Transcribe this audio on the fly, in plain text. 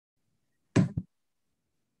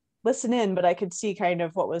listen in, but I could see kind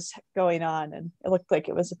of what was going on, and it looked like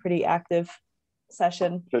it was a pretty active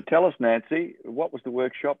session. So tell us, Nancy, what was the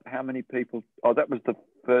workshop? How many people? Oh, that was the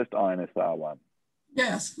first INSR one.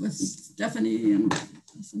 Yes, with Stephanie and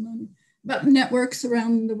Simone, about networks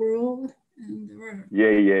around the world. And there were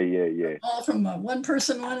all from one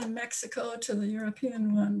person one in Mexico to the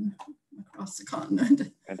European one across the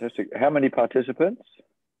continent. Fantastic. How many participants?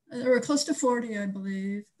 There were close to 40, I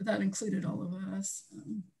believe, but that included all of us.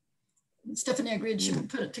 Stephanie agreed she would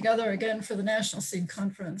put it together again for the National Seed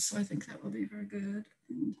Conference, so I think that will be very good.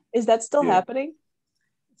 And is that still happening?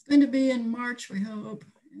 It's going to be in March, we hope.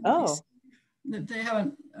 Oh. They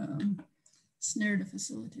haven't snared a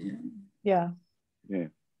facility yet. Yeah. Yeah.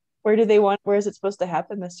 Where is it supposed to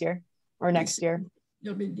happen this year or next year?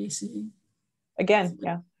 It'll be DC. Again,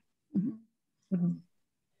 yeah. Mm-hmm. Mm-hmm.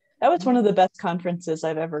 That was one of the best conferences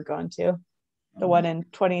I've ever gone to. The one in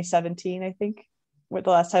 2017, I think, the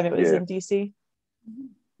last time it was in DC.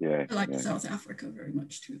 Yeah. I like South Africa very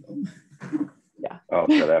much too, though. Yeah. Oh,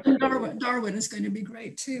 South Africa. Darwin is going to be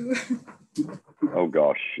great too. Oh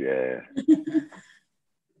gosh, yeah.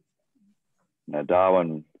 Now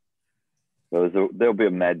Darwin, there'll be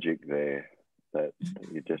a magic there that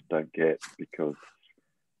you just don't get, because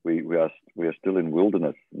we are still in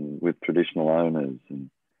wilderness and with traditional owners and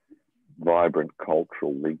vibrant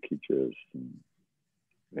cultural linkages,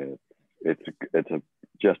 and it's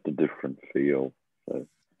just a different feel. So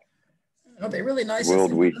it'll be really nice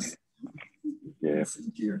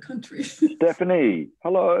into your country. Stephanie,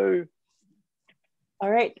 hello. All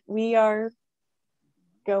right, we are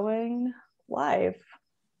going live.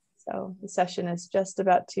 So the session is just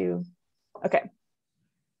about to, okay.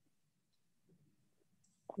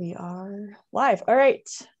 We are live. All right.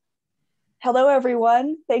 Hello,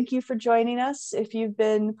 everyone. Thank you for joining us. If you've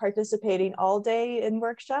been participating all day in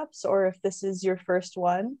workshops, or if this is your first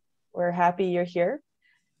one, we're happy you're here.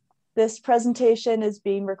 This presentation is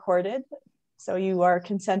being recorded, so you are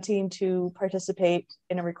consenting to participate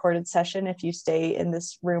in a recorded session if you stay in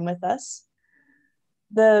this room with us.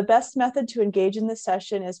 The best method to engage in this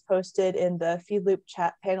session is posted in the FeedLoop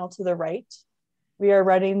chat panel to the right. We are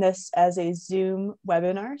running this as a Zoom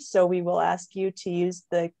webinar, so we will ask you to use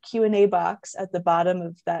the Q&A box at the bottom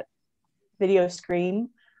of that video screen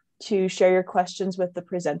to share your questions with the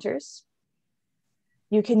presenters.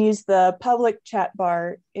 You can use the public chat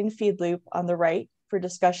bar in FeedLoop on the right for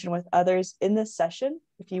discussion with others in this session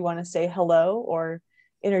if you want to say hello or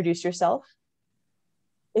introduce yourself.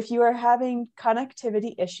 If you are having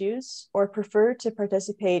connectivity issues or prefer to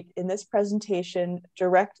participate in this presentation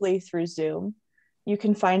directly through Zoom, you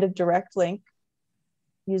can find a direct link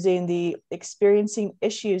using the Experiencing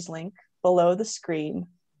Issues link below the screen,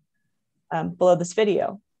 below this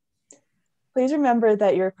video. Please remember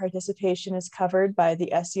that your participation is covered by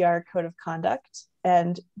the SER Code of Conduct,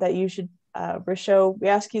 and that you should we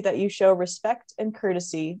ask you that you show respect and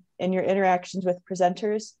courtesy in your interactions with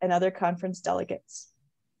presenters and other conference delegates.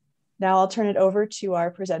 Now I'll turn it over to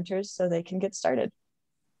our presenters so they can get started.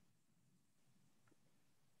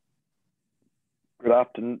 Good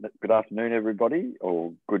afternoon, everybody,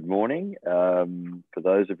 or good morning. For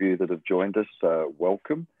those of you that have joined us,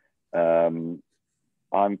 welcome.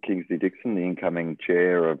 I'm Kingsley Dixon, the incoming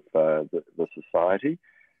chair of the Society,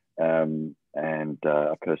 and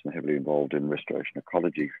a person heavily involved in restoration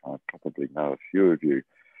ecology. I probably know a few of you.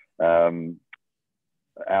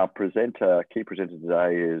 Our key presenter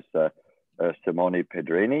today is Simone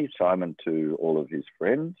Pedrini, Simon to all of his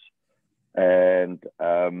friends. And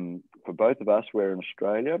for both of us, we're in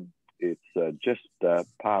Australia. It's just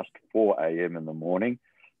past 4 a.m. in the morning.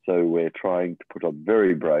 So we're trying to put a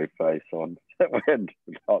very brave face on that we're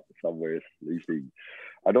not somewhere sleeping.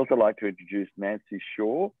 I'd also like to introduce Nancy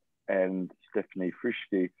Shaw and Stephanie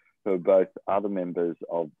Frischke, who are both other members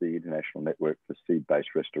of the International Network for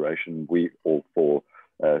Seed-Based Restoration. We all four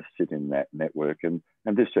sit in that network. And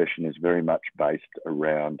this session is very much based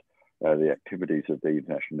around the activities of the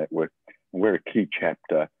International Network. And we're a key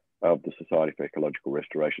chapter of the Society for Ecological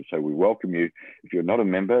Restoration. So we welcome you, if you're not a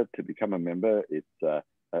member, to become a member. It's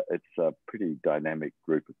a pretty dynamic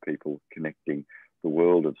group of people connecting the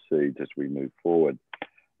world of seeds as we move forward.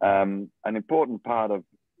 An important part of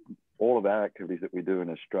all of our activities that we do in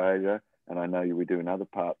Australia, and I know we do in other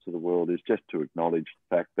parts of the world, is just to acknowledge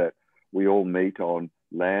the fact that we all meet on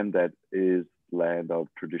land that is land of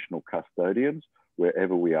traditional custodians,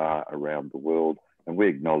 wherever we are around the world, and we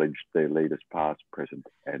acknowledge their leaders past, present,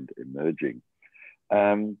 and emerging.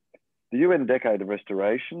 The UN Decade of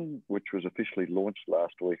Restoration, which was officially launched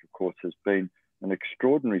last week, of course, has been an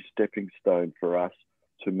extraordinary stepping stone for us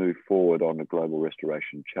to move forward on the global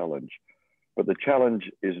restoration challenge. But the challenge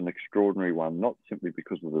is an extraordinary one, not simply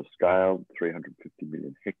because of the scale, 350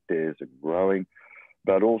 million hectares and growing,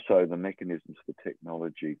 but also the mechanisms, the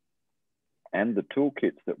technology, and the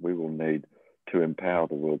toolkits that we will need to empower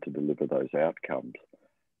the world to deliver those outcomes.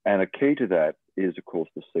 And a key to that is, of course,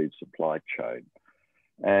 the seed supply chain.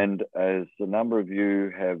 And as a number of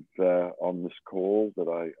you have on this call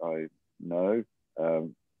that I know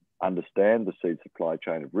understand the seed supply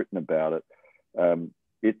chain, have written about it,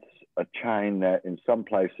 it's a chain that in some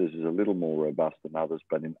places is a little more robust than others,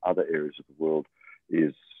 but in other areas of the world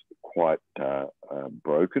is quite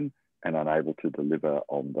broken and unable to deliver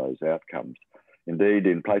on those outcomes. Indeed,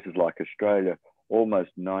 in places like Australia,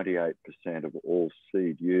 almost 98% of all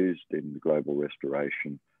seed used in global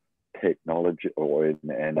restoration technology or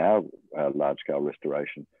in our large-scale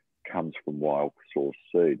restoration comes from wild source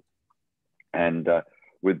seed. And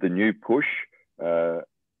with the new push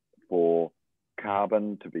for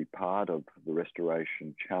carbon to be part of the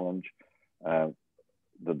restoration challenge,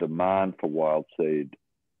 the demand for wild seed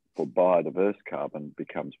for biodiverse carbon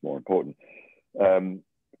becomes more important.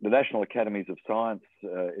 The National Academies of Science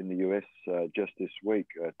in the US just this week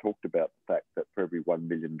talked about the fact that for every $1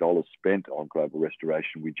 million spent on global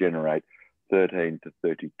restoration, we generate 13 to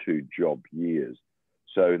 32 job years.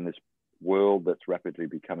 So in this world that's rapidly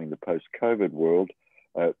becoming the post-COVID world,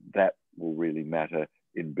 that will really matter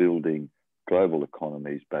in building global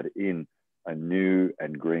economies, but in a new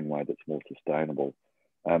and green way that's more sustainable.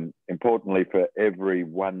 Importantly, for every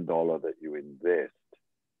 $1 that you invest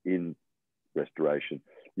in restoration,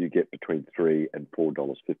 you get between $3 and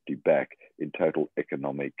 $4.50 back in total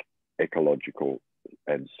economic, ecological,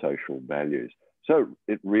 and social values. So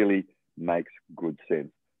it really makes good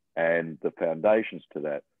sense. And the foundations to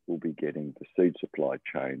that will be getting the seed supply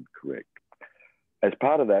chain correct. As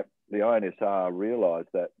part of that, the INSR realised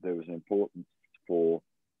that there was an importance for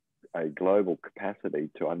a global capacity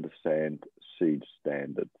to understand seed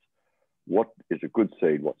standards. What is a good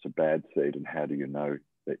seed? What's a bad seed? And how do you know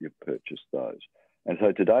that you've purchased those? And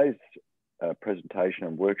so today's presentation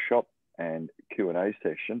and workshop and Q&A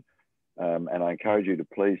session, and I encourage you to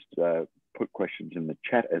please put questions in the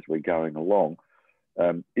chat as we're going along,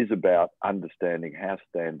 is about understanding how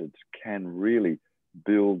standards can really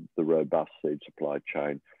build the robust seed supply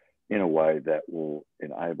chain in a way that will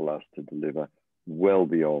enable us to deliver well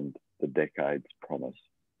beyond the decade's promise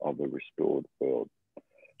of a restored world.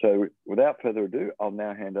 So without further ado, I'll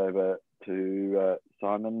now hand over to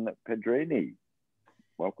Simon Pedrini.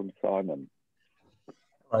 Welcome, Simon.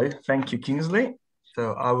 Hello, thank you, Kingsley.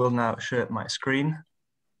 So I will now share my screen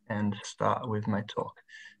and start with my talk.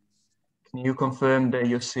 Can you confirm that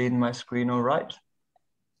you've seen my screen all right?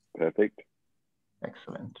 Perfect.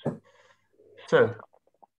 Excellent. So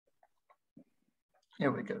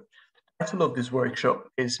here we go. The title of this workshop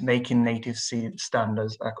is Making Native Seed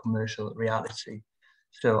Standards a Commercial Reality.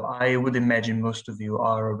 So I would imagine most of you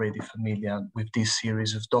are already familiar with this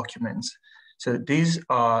series of documents. So these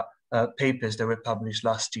are papers that were published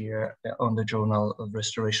last year on the Journal of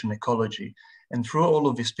Restoration Ecology. And through all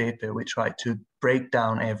of this paper, we try to break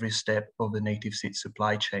down every step of the native seed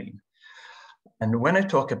supply chain. And when I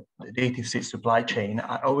talk about the native seed supply chain,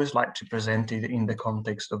 I always like to present it in the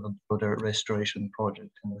context of a broader restoration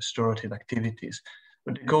project and restorative activities.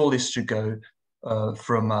 But the goal is to go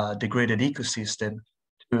from a degraded ecosystem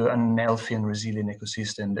to an healthy and resilient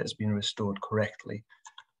ecosystem that's been restored correctly.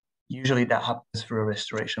 Usually that happens through a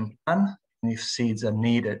restoration plan. And if seeds are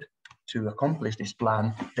needed to accomplish this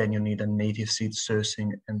plan, then you need a native seed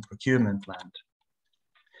sourcing and procurement plan.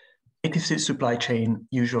 Native seed supply chain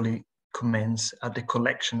usually commence at the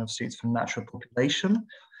collection of seeds from natural population.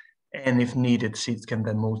 And if needed, seeds can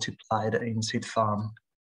be multiplied in seed farm.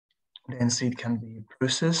 Then seed can be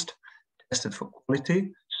processed, tested for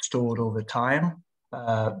quality, stored over time.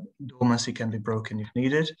 Dormancy can be broken if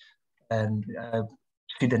needed. And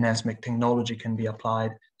seed enhancement technology can be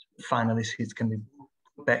applied. Finally, seeds can be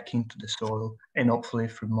put back into the soil, and hopefully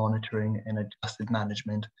through monitoring and adjusted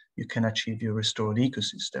management, you can achieve your restored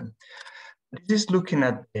ecosystem. This is looking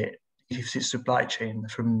at the native seed supply chain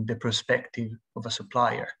from the perspective of a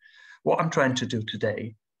supplier. What I'm trying to do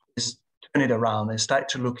today is turn it around and start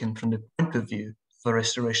to look in from the point of view of a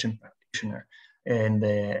restoration practitioner. And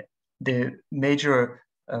the major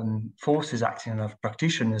forces acting as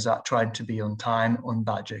practitioners are trying to be on time, on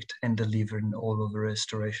budget, and delivering all of the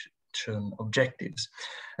restoration objectives.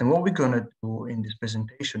 And what we're going to do in this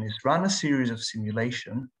presentation is run a series of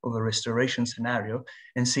simulation of a restoration scenario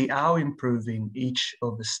and see how improving each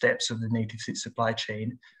of the steps of the native seed supply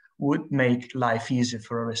chain would make life easier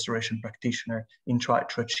for a restoration practitioner in trying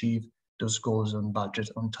to achieve those goals on budget,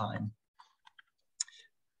 on time.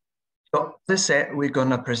 So as I said, we're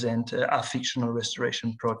gonna present a fictional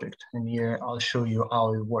restoration project, and here I'll show you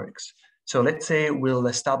how it works. So let's say we'll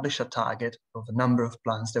establish a target of a number of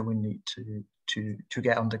plants that we need to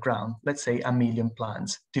get on the ground. Let's say 1 million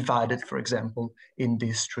plants divided, for example, in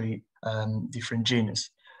these 3 different genus.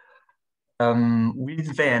 We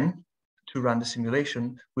then, to run the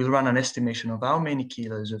simulation, we'll run an estimation of how many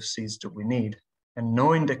kilos of seeds do we need. And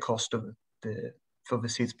knowing the cost of for the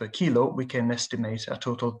seeds per kilo, we can estimate a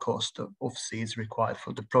total cost of seeds required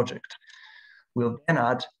for the project. We'll then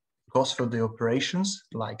add costs for the operations,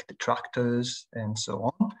 like the tractors and so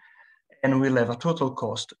on, and we'll have a total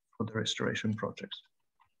cost for the restoration project.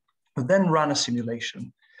 We'll then run a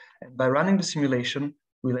simulation, and by running the simulation,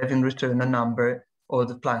 we'll have in return a number of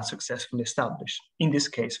the plants successfully established. In this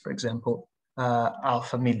case, for example,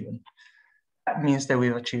 500,000. That means that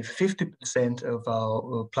we've achieved 50% of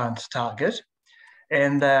our plant target,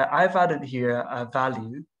 and I've added here a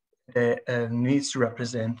value that needs to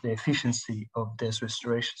represent the efficiency of this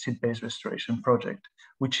seed-based restoration project,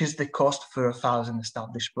 which is the cost for 1,000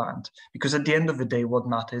 established plants. Because at the end of the day, what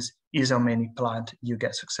matters is how many plants you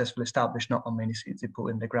get successfully established, not how many seeds you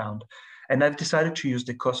put in the ground. And I've decided to use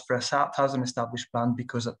the cost for 1,000 established plants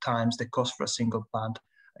because at times the cost for a single plant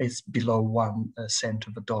is below 1 cent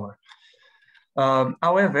of a dollar.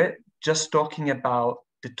 However, just talking about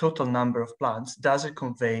the total number of plants doesn't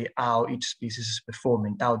convey how each species is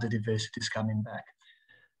performing, how the diversity is coming back.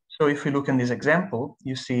 So if we look in this example,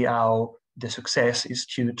 you see how the success is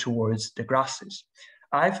skewed towards the grasses.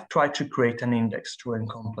 I've tried to create an index to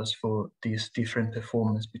encompass for these different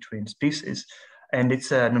performance between species, and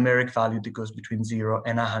it's a numeric value that goes between 0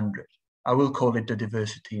 and 100. I will call it the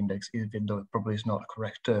diversity index, even though it probably is not a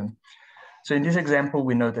correct term. So in this example,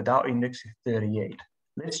 we know that our index is 38.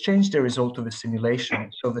 Let's change the result of the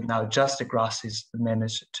simulation so that now just the grasses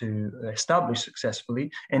managed to establish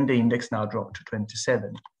successfully, and the index now dropped to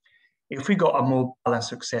 27. If we got a more balanced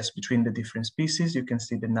success between the different species, you can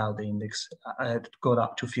see that now the index got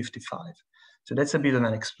up to 55. So that's a bit of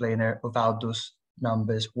an explainer of how those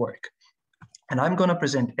numbers work. And I'm going to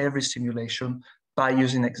present every simulation by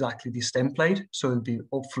using exactly this template, so it'll be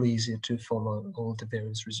hopefully easier to follow all the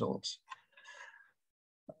various results.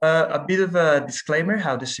 A bit of a disclaimer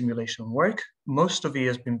how the simulation works. Most of it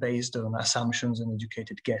has been based on assumptions and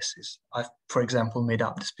educated guesses. I've, for example, made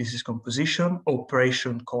up the species composition,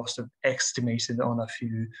 operation cost are estimated on a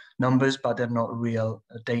few numbers, but they're not real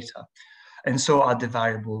data. And so are the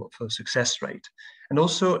variable for success rate. And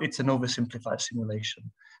also it's an oversimplified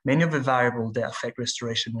simulation. Many of the variables that affect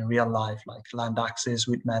restoration in real life, like land access,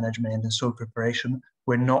 weed management, and soil preparation,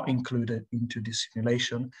 were not included into this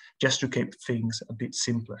simulation, just to keep things a bit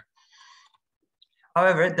simpler.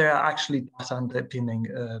 However, there are actually data underpinning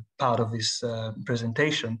part of this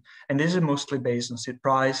presentation, and this is mostly based on seed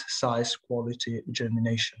price, size, quality,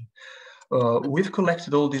 germination. We've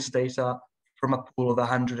collected all this data from a pool of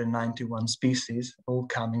 191 species, all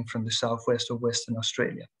coming from the southwest of Western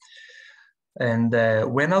Australia. And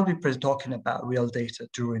when I'll be talking about real data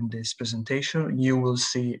during this presentation, you will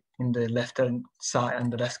see in the left-hand side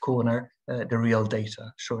and the left corner, the real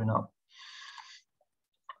data showing up.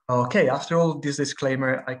 Okay, after all this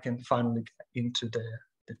disclaimer, I can finally get into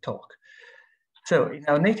the talk. So in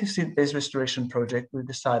our native seed-based restoration project, we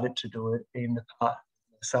decided to do it in the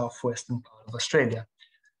southwestern part of Australia,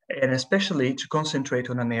 and especially to concentrate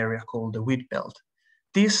on an area called the wheat belt.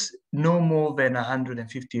 This, no more than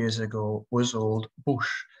 150 years ago, was old bush,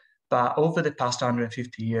 but over the past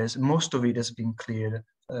 150 years, most of it has been cleared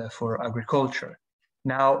for agriculture.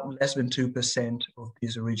 Now, less than 2% of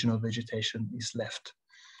this original vegetation is left.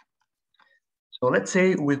 So let's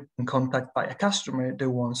say we've been contacted by a customer that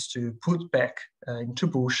wants to put back into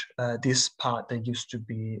bush this part that used to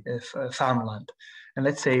be farmland. And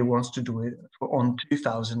let's say he wants to do it on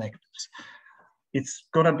 2,000 hectares. It's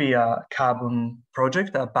going to be a carbon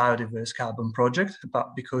project, a biodiverse carbon project,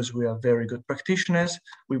 but because we are very good practitioners,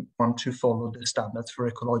 we want to follow the standards for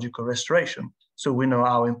ecological restoration. So we know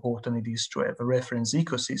how important it is to have a reference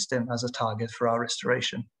ecosystem as a target for our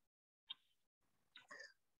restoration.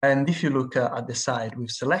 And if you look at the side we've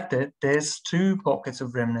selected, there's 2 pockets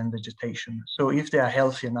of remnant vegetation. So if they are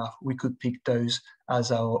healthy enough, we could pick those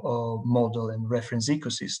as our model and reference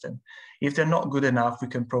ecosystem. If they're not good enough, we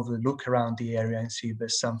can probably look around the area and see if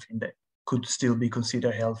there's something that could still be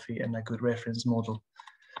considered healthy and a good reference model.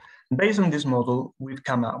 And based on this model, we've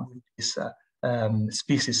come up with this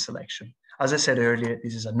species selection. As I said earlier,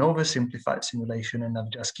 this is an oversimplified simulation, and I'm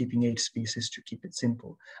just keeping 8 species to keep it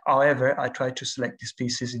simple. However, I tried to select the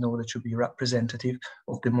species in order to be representative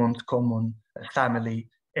of the most common family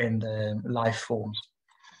and life forms.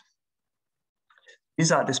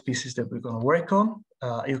 These are the species that we're going to work on.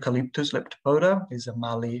 Eucalyptus leptopoda is a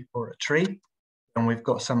mallee or a tree. And we've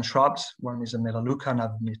got some shrubs. One is a melaleuca,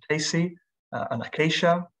 another mutaceae, an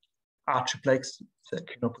acacia, Archiplex,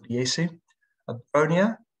 Chenopodiaceae, a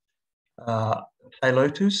Bronia,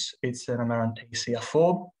 Pilotus, it's an Amarantaceae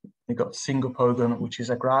forb. We've got Syngopogon, which is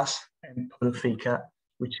a grass, and Podotheca,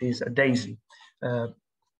 which is a daisy.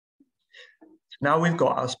 Now we've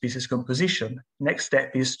got our species composition. Next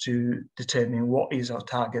step is to determine what is our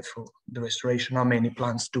target for the restoration. How many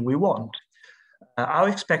plants do we want? Our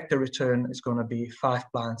expected return is going to be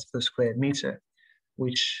 5 plants per square meter,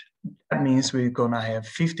 which that means we're going to have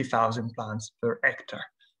 50,000 plants per hectare.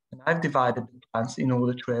 And I've divided the plants in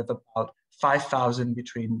order to have about 5,000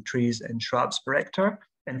 between trees and shrubs per hectare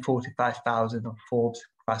and 45,000 of forbs,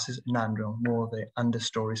 grasses, and andron, more of the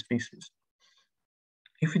understory species.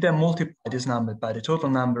 If we then multiply this number by the total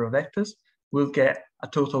number of hectares, we'll get a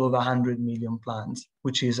total of 100 million plants,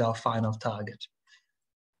 which is our final target.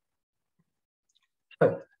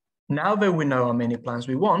 So now that we know how many plants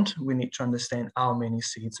we want, we need to understand how many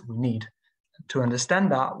seeds we need. To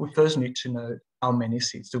understand that, we first need to know how many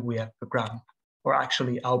seeds do we have per gram, or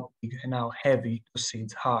actually how big and how heavy those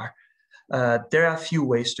seeds are. There are a few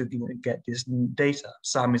ways to get this data.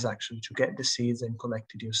 Some is actually to get the seeds and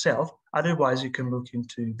collect it yourself. Otherwise, you can look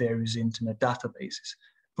into various internet databases.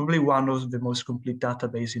 Probably one of the most complete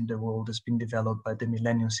databases in the world has been developed by the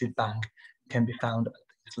Millennium Seed Bank, can be found at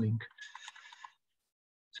this link.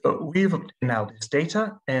 So we've obtained now this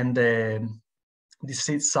data, and the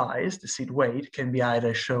seed size, the seed weight, can be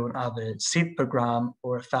either shown either seed per gram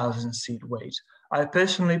or 1,000 seed weight. I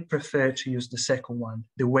personally prefer to use the second one,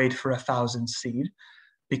 the weight for 1,000 seed,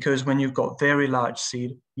 because when you've got very large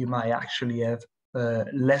seed, you might actually have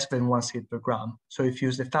less than 1 seed per gram. So if you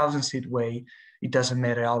use the 1,000 seed weight, it doesn't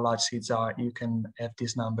matter how large seeds are, you can have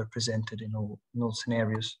this number presented in all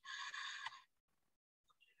scenarios.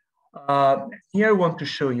 Here I want to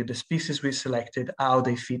show you the species we selected, how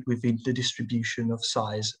they fit within the distribution of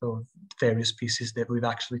size of various species that we've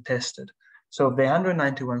actually tested. So the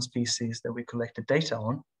 191 species that we collected data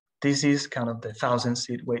on, this is kind of the 1,000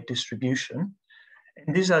 seed weight distribution.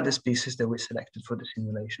 And these are the species that we selected for the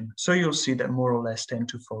simulation. So you'll see that more or less tend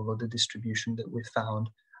to follow the distribution that we found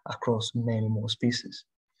across many more species.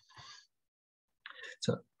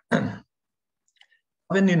 So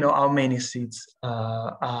when you know how many seeds,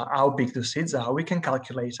 how big the seeds are, we can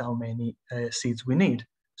calculate how many seeds we need.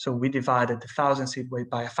 So we divided the 1,000 seed weight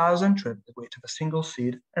by 1,000 to have the weight of a single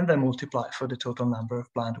seed, and then multiply for the total number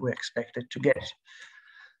of plants we expected to get.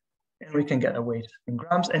 And we can get a weight in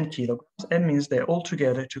grams and kilograms. It means that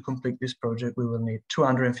altogether, to complete this project, we will need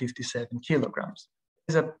 257 kilograms.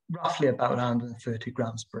 It's roughly about 130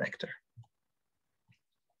 grams per hectare.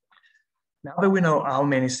 Now that we know how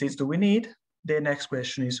many seeds do we need, the next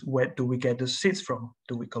question is, where do we get those seeds from?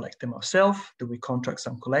 Do we collect them ourselves? Do we contract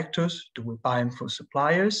some collectors? Do we buy them from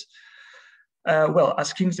suppliers? Well,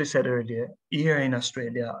 as Kingsley said earlier, here in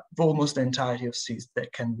Australia, almost the entirety of seeds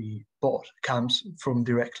that can be bought comes from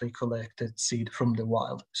directly collected seed from the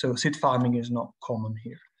wild. So seed farming is not common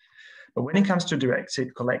here. But when it comes to direct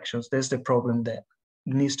seed collections, there's the problem that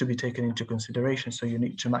needs to be taken into consideration. So you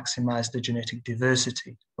need to maximize the genetic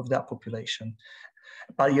diversity of that population.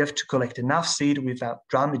 But you have to collect enough seed without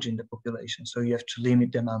damaging the population. So you have to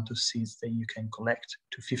limit the amount of seeds that you can collect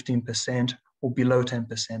to 15% or below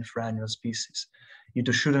 10% for annual species. You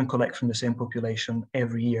shouldn't collect from the same population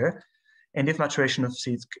every year. And if maturation of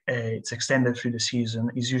seeds it's extended through the season,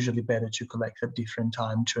 it's usually better to collect at different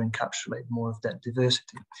times to encapsulate more of that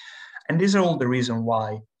diversity. And these are all the reasons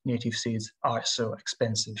why native seeds are so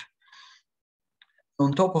expensive.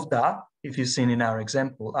 On top of that, if you've seen in our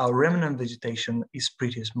example, our remnant vegetation is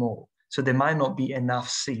pretty small. So there might not be enough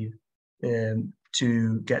seed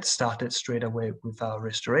to get started straight away with our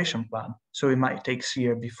restoration plan. So it might take a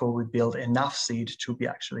year before we build enough seed to be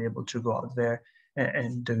actually able to go out there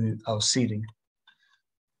and do our seeding.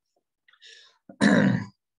 So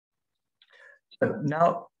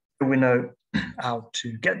now we know how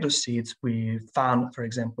to get those seeds. We found, for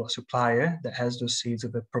example, a supplier that has those seeds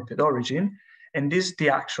of appropriate origin. And these are the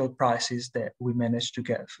actual prices that we managed to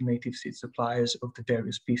get from native seed suppliers of the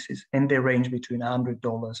various species. And they range between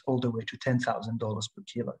 $100 all the way to $10,000 per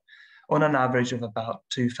kilo, on an average of about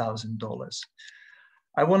 $2,000.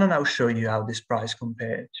 I want to now show you how this price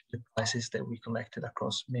compared to the prices that we collected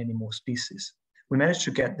across many more species. We managed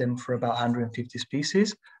to get them for about 150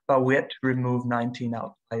 species, but we had to remove 19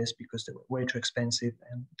 outliers because they were way too expensive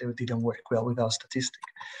and they didn't work well with our statistic.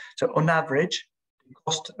 So on average, the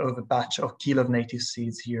cost of a batch or kilo of native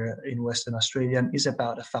seeds here in Western Australia is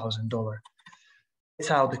about $1,000. It's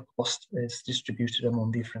how the cost is distributed among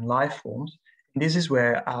different life forms. And this is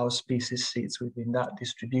where our species sits within that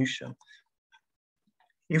distribution.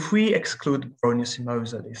 If we exclude Borneo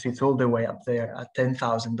simosa, it sits all the way up there at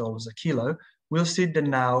 $10,000 a kilo, we'll see that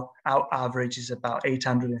now our average is about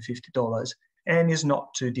 $850 and is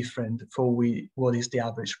not too different for what is the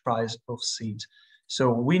average price of seeds.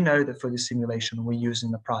 So we know that for the simulation, we're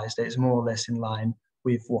using a price that is more or less in line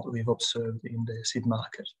with what we've observed in the seed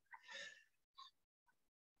market.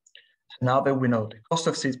 So now that we know the cost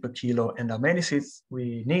of seeds per kilo and how many seeds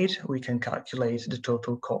we need, we can calculate the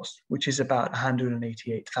total cost, which is about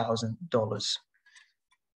 $188,000.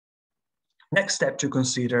 Next step to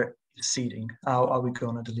consider is seeding. How are we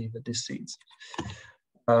going to deliver these seeds?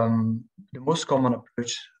 The most common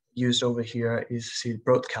approach used over here is seed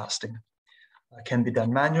broadcasting. It can be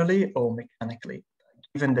done manually or mechanically.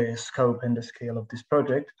 Given the scope and the scale of this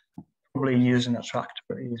project, probably using a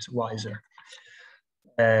tractor is wiser.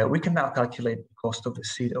 We can now calculate the cost of the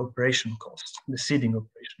seed operation cost, the seeding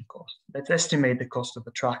operation cost. Let's estimate the cost of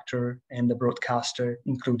the tractor and the broadcaster,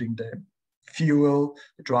 including the fuel,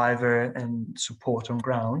 the driver, and support on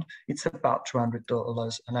ground. It's about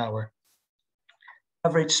 $200 an hour.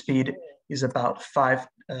 Average speed is about 5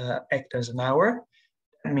 hectares an hour.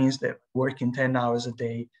 That means that working 10 hours a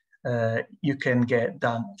day, you can get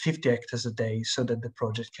done 50 hectares a day so that the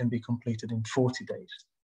project can be completed in 40 days.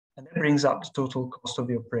 And that brings up the total cost of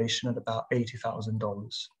the operation at about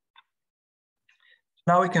 $80,000.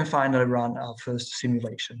 Now we can finally run our first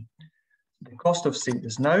simulation. The cost of seed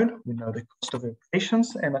is known, we know the cost of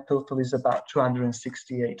operations, and the total is about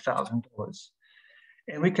 $268,000.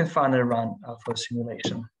 And we can finally run our first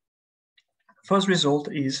simulation. First result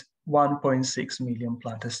is 1.6 million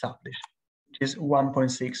plants established, which is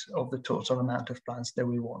 1.6 of the total amount of plants that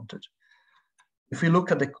we wanted. If we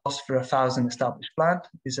look at the cost for 1,000 established plants,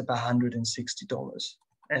 it's about $160.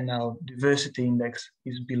 And our diversity index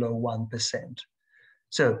is below 1%.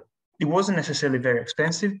 So it wasn't necessarily very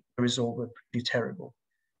expensive, the results were pretty terrible.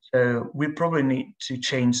 So we probably need to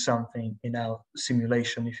change something in our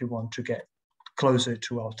simulation if we want to get closer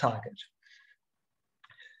to our target.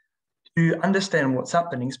 To understand what's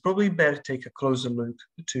happening, it's probably better to take a closer look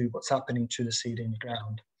to what's happening to the seed in the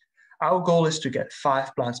ground. Our goal is to get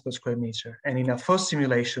 5 plants per square meter. And in our first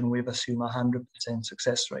simulation, we've assumed 100%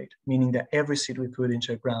 success rate, meaning that every seed we put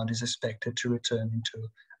into the ground is expected to return into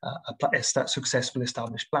a successfully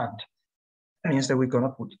established plant. That means that we're going to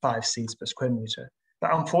put 5 seeds per square meter.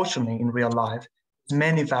 But unfortunately, in real life, there's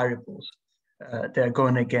many variables that are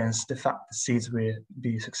going against the fact that seeds will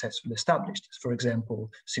be successfully established. For example,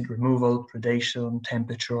 seed removal, predation,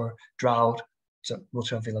 temperature, drought, so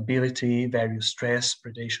water availability, various stress,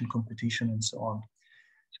 predation, competition, and so on.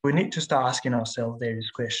 So we need to start asking ourselves various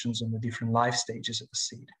questions on the different life stages of the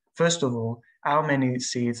seed. First of all, how many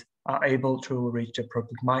seeds are able to reach the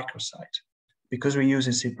appropriate microsite? Because we're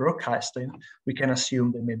using seed broadcasting, we can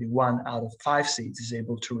assume that maybe 1 out of 5 seeds is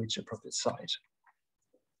able to reach the appropriate site.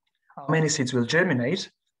 How many seeds will germinate?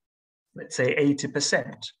 Let's say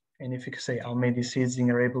 80%. And if you could say how many seeds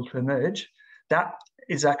are able to emerge, that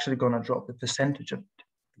is actually going to drop the percentage of it.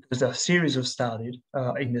 Because a series of studies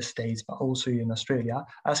in the States, but also in Australia,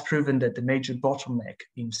 has proven that the major bottleneck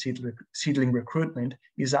in seedling recruitment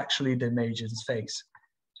is actually the emergence phase.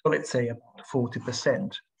 So let's say about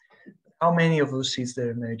 40%. How many of those seeds that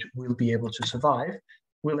emerge will be able to survive?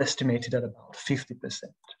 We'll estimate it at about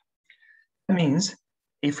 50%. That means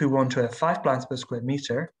if we want to have 5 plants per square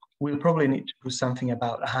meter, we'll probably need to put something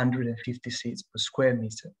about 150 seeds per square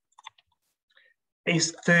meter.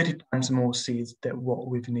 It's 30 times more seeds than what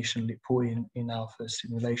we've initially put in our first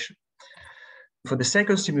simulation. For the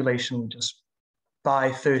second simulation, we just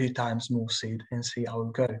buy 30 times more seed and see how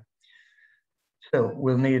it goes. So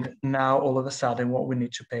we'll need now, all of a sudden, what we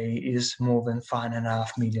need to pay is more than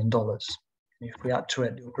 $5.5 million. If we add to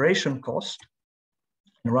it the operation cost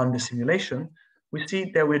and run the simulation, we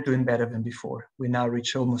see that we're doing better than before. We now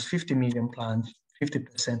reach almost 50 million plants,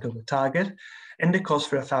 50% of the target, and the cost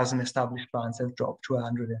for 1,000 established plants have dropped to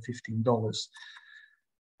 $115.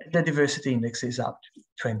 The diversity index is up to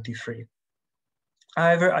 23.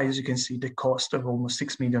 However, as you can see, the cost of almost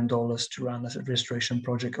 $6 million to run a restoration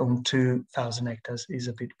project on 2,000 hectares is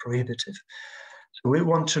a bit prohibitive. So we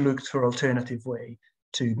want to look for an alternative way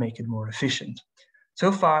to make it more efficient.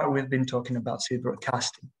 So far, we've been talking about seed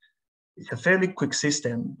broadcasting. It's a fairly quick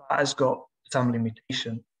system, but has got some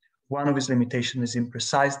limitation. One of its limitations is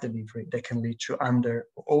imprecise delivery that can lead to under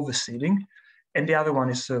or overseeding, and the other one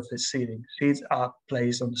is surface seeding. Seeds are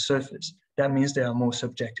placed on the surface. That means they are more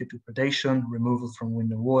subjected to predation, removal from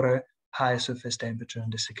wind and water, higher surface temperature,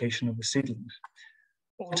 and desiccation of the seedlings.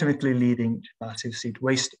 ultimately leading to massive seed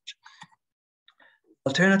wastage.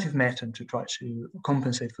 Alternative method to try to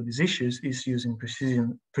compensate for these issues is using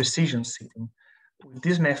precision seeding. With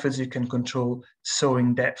these methods, you can control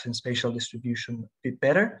sowing depth and spatial distribution a bit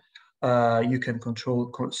better. You can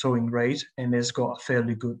control sowing rate, and it's got a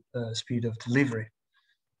fairly good speed of delivery.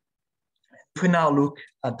 If we now look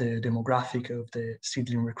at the demographic of the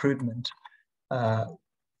seedling recruitment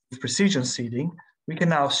with precision seeding, we can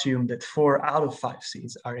now assume that 4 out of 5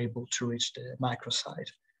 seeds are able to reach the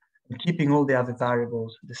microsite. And keeping all the other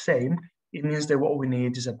variables the same, it means that what we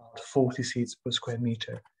need is about 40 seeds per square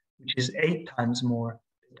meter, which is 8 times more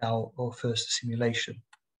than our first simulation.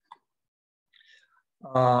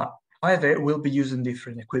 However, we'll be using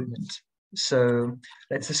different equipment. So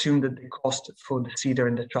let's assume that the cost for the seeder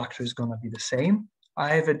and the tractor is going to be the same.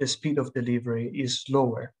 However, the speed of delivery is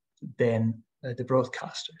lower than the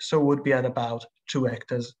broadcaster. So it would be at about 2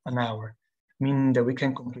 hectares an hour, meaning that we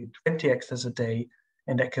can complete 20 hectares a day,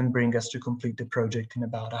 and that can bring us to complete the project in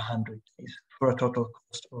about 100 days for a total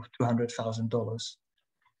cost of $200,000.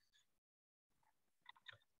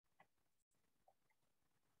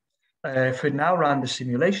 If we now run the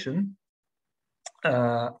simulation,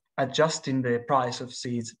 adjusting the price of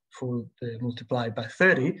seeds for the multiplied by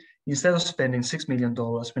 30, instead of spending $6 million,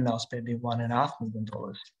 we're now spending $1.5 million.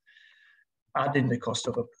 Adding the cost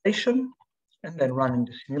of operation and then running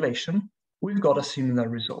the simulation, we've got a similar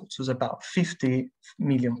result. So it's about 50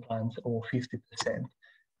 million plants, or 50%.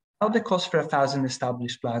 Now the cost for 1,000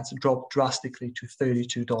 established plants dropped drastically to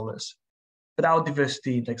 $32, but our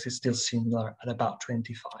diversity index is still similar at about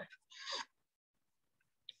 25.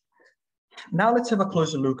 Now let's have a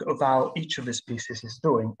closer look of how each of the species is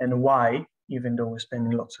doing, and why, even though we're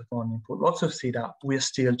spending lots of money and put lots of seed up, we're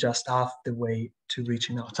still just half the way to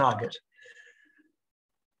reaching our target.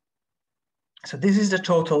 So this is the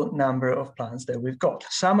total number of plants that we've got.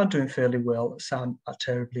 Some are doing fairly well, some are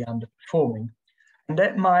terribly underperforming. And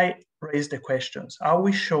that might raise the questions: are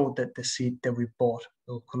we sure that the seed that we bought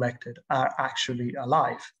or collected are actually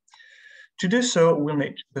alive? To do so, we'll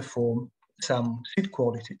need to perform some seed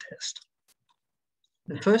quality test.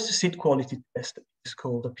 The first seed quality test is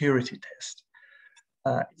called a purity test.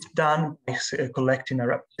 It's done by collecting a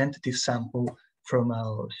representative sample from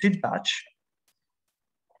our seed batch.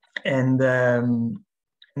 And then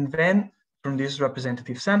from this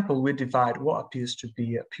representative sample, we divide what appears to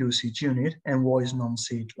be a pure seed unit and what is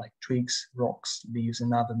non-seed, like twigs, rocks, leaves,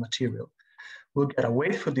 and other material. We'll get a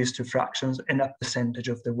weight for these two fractions and a percentage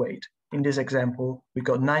of the weight. In this example, we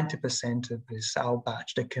got 90% of this our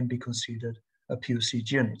batch that can be considered a pure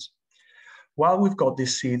seed unit. While we've got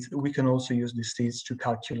these seeds, we can also use these seeds to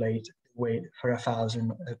calculate the weight for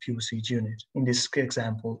 1,000 pure seed unit. In this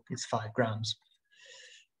example, it's 5 grams.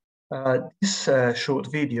 This short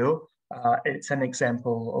video, it's an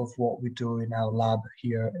example of what we do in our lab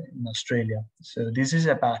here in Australia. So this is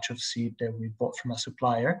a batch of seed that we bought from a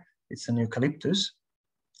supplier. It's an eucalyptus.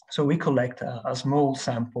 So we collect a small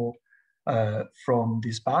sample from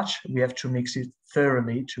this batch. We have to mix it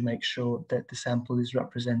thoroughly to make sure that the sample is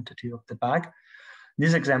representative of the bag.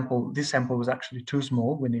 This sample was actually too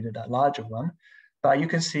small. We needed a larger one. But you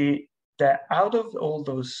can see that out of all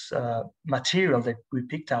those material that we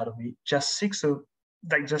picked out of it, just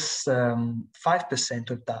 5%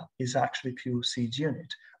 of that is actually pure seed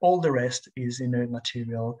unit. All the rest is inert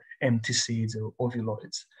material, empty seeds or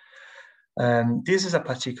ovuloids. This is a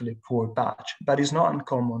particularly poor batch, but it's not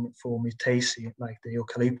uncommon for Myrtaceae, like the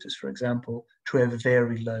eucalyptus, for example, to have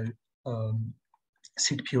very low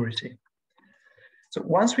seed purity. So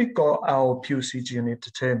once we've got our pure seed unit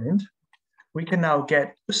determined, we can now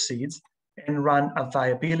get the seeds and run a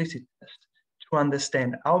viability test to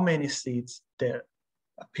understand how many seeds that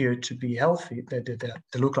appear to be healthy, that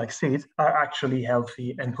look like seeds, are actually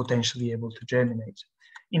healthy and potentially able to germinate.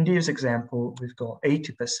 In this example, we've got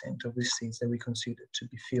 80% of the seeds that we consider to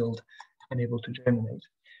be filled and able to germinate.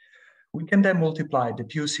 We can then multiply the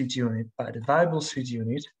pure seed unit by the viable seed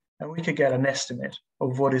unit, and we can get an estimate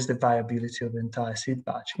of what is the viability of the entire seed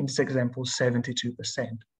batch. In this example,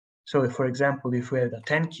 72%. So if, for example, if we had a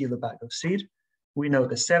 10 kilo bag of seed, we know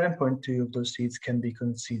that 7.2 of those seeds can be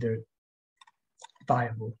considered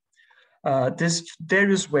viable. There's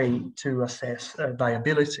various ways to assess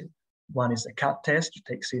viability. One is the cut test. You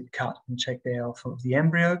take seed cut and check the health of the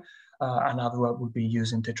embryo. Another one would be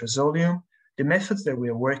using tetrazolium. The methods that we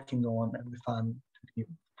are working on and we found to be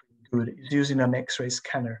pretty good is using an X-ray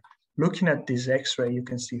scanner. Looking at this X-ray, you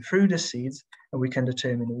can see through the seeds, and we can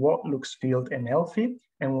determine what looks filled and healthy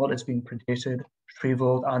and what has been predated,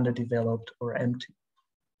 shriveled, underdeveloped, or empty.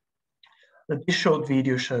 This short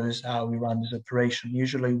video shows how we run this operation.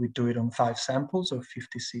 Usually we do it on 5 samples of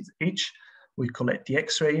 50 seeds each. We collect the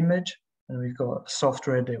X-ray image, and we've got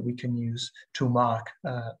software that we can use to mark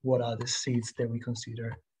what are the seeds that we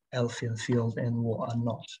consider healthy and field and what are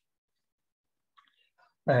not.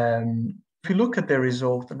 If you look at the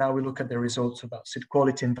result, and now we look at the results about seed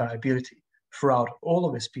quality and viability throughout all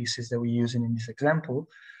of the species that we're using in this example,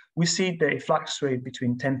 we see they fluctuate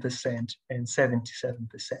between 10% and 77%,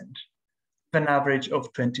 with an average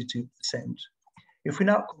of 22%. If we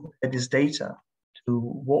now compare this data to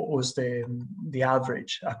what was the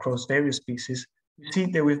average across various species, we see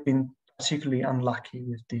that we've been particularly unlucky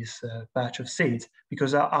with this batch of seeds,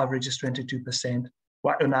 because our average is 22%,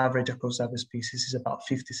 while on average across other species is about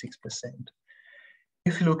 56%.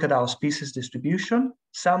 If you look at our species distribution,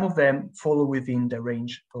 some of them follow within the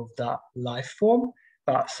range of that life form,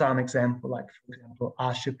 but some example, like for example,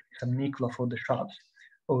 Ashiplex amnicola for the shrubs,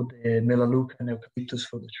 or the Melaleuca and Eucalyptus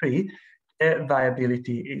for the tree, their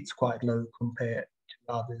viability is quite low compared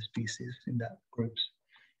to other species in that groups.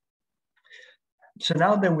 So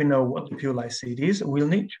now that we know what the pure life seed is, we'll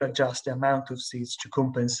need to adjust the amount of seeds to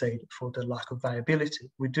compensate for the lack of viability.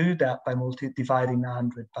 We do that by dividing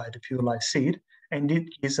 100 by the pure life seed, and it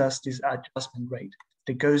gives us this adjustment rate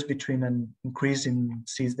that goes between an increase in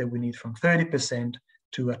seeds that we need from 30%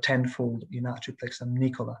 to a tenfold in Ashiplex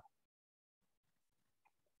amnicola.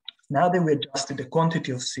 Now that we adjusted the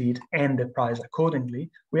quantity of seed and the price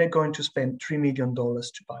accordingly, we are going to spend $3 million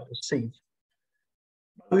to buy those seeds.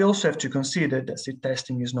 We also have to consider that seed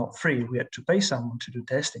testing is not free. We have to pay someone to do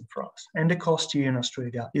testing for us. And the cost here in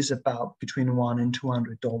Australia is about between $100 and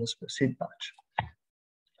 $200 per seed batch.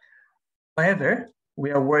 However,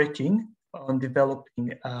 we are working on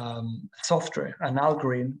developing software, an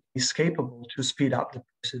algorithm is capable to speed up the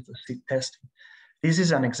process of seed testing. This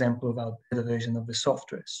is an example of our beta version of the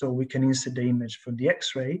software. So we can insert the image from the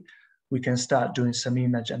X-ray, we can start doing some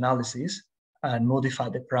image analysis and modify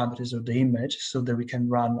the parameters of the image so that we can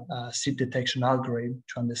run a seed detection algorithm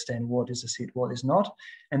to understand what is a seed, what is not.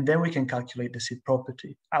 And then we can calculate the seed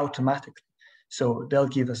property automatically. So they'll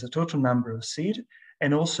give us a total number of seed,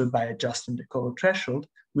 and also by adjusting the color threshold,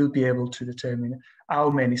 we'll be able to determine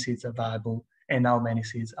how many seeds are viable and how many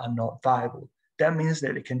seeds are not viable. That means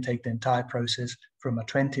that it can take the entire process from a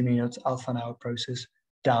 20 minutes, half an hour process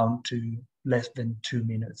down to less than 2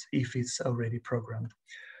 minutes if it's already programmed.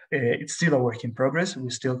 It's still a work in progress. We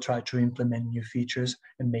still try to implement new features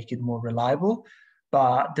and make it more reliable,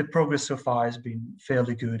 but the progress so far has been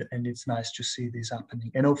fairly good, and it's nice to see this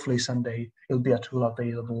happening. And hopefully someday it'll be a tool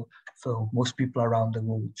available for most people around the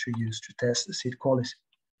world to use to test the seed quality.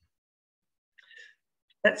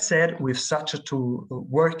 That said, with such a tool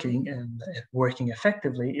working and working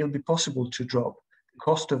effectively, it'll be possible to drop the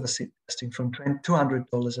cost of the seed testing from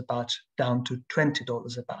 $200 a batch down to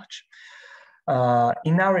 $20 a batch.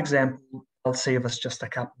 In our example, it'll save us just a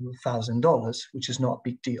couple of $1,000, which is not a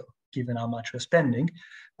big deal given how much we're spending.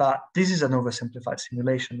 But this is an oversimplified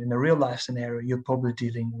simulation. In a real life scenario, you're probably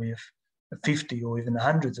dealing with 50 or even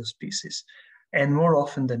hundreds of species. And more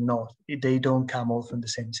often than not, they don't come all from the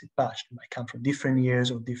same seed batch. They might come from different years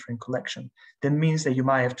or different collection. That means that you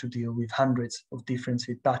might have to deal with hundreds of different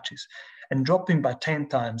seed batches. And dropping by 10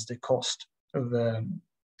 times the cost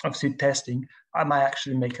of seed testing, I might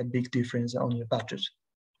actually make a big difference on your budget.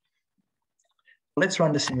 Let's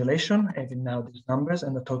run the simulation, having now these numbers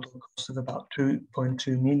and a total cost of about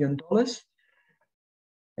 $2.2 million.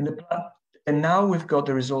 And now we've got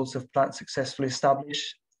the results of plants successfully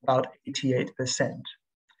established, about 88%.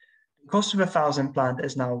 The cost of 1,000 plant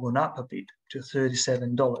has now gone up a bit to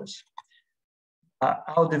 $37.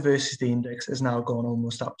 Our diversity index has now gone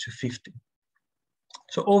almost up to 50.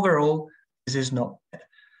 So overall, this is not bad.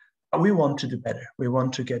 But we want to do better. We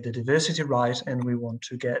want to get the diversity right, and we want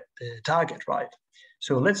to get the target right.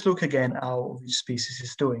 So let's look again how each species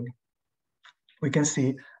is doing. We can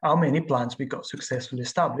see how many plants we got successfully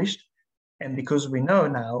established. And because we know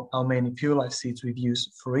now how many pure life seeds we've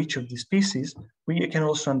used for each of these species, we can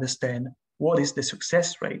also understand what is the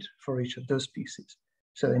success rate for each of those species.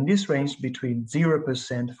 So in this range between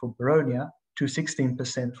 0% for Boronia to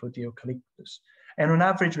 16% for the Eucalyptus. And on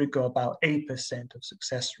average, we got about 8% of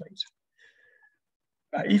success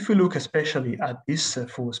rate. If we look especially at these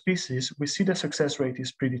 4 species, we see the success rate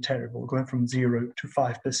is pretty terrible, going from 0 to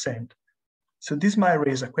 5%. So this might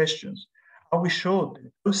raise a question. Are we sure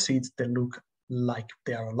that those seeds that look like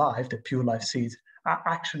they are alive, the pure life seeds, are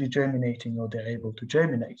actually germinating or they're able to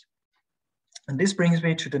germinate? And this brings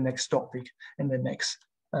me to the next topic and the next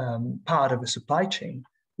part of the supply chain,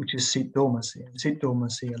 which is seed dormancy and seed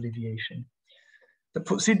dormancy alleviation.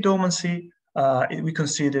 For seed dormancy, we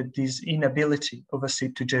consider this inability of a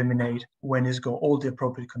seed to germinate when it's got all the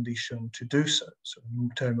appropriate condition to do so. So in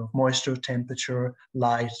terms of moisture, temperature,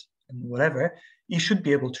 light, and whatever, it should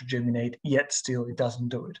be able to germinate, yet still it doesn't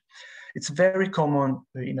do it. It's very common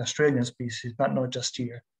in Australian species, but not just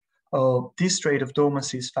here. This trait of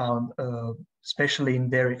dormancy is found especially in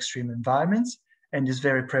very extreme environments, and is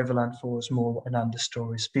very prevalent for small and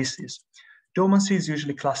understory species. Dormancy is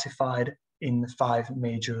usually classified in 5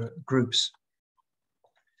 major groups.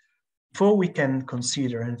 Before we can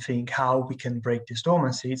consider and think how we can break this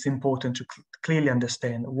dormancy, it's important to clearly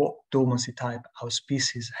understand what dormancy type our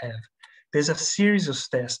species have. There's a series of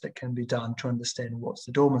tests that can be done to understand what's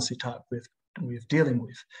the dormancy type we're dealing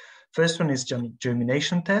with. First one is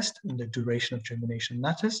germination test, and the duration of germination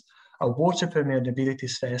matters, a water permeability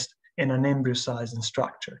test, and an embryo size and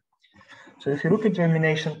structure. So if you look at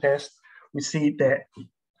germination test, we see that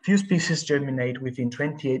few species germinate within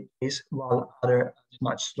 28 days, while others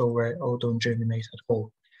much slower or don't germinate at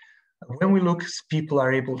all. When we look, people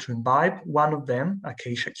are able to imbibe. One of them,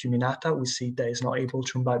 Acacia cuminata, we see that is not able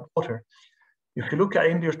to imbibe water. If you look at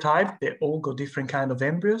embryo type, they all got different kind of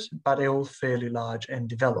embryos, but they're all fairly large and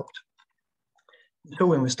developed. So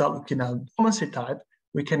when we start looking at dormancy type,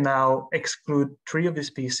 we can now exclude 3 of the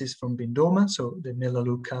species from being dormant. So the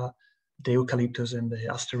Melaleuca, the eucalyptus, and the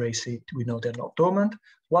asteraceae, we know they're not dormant,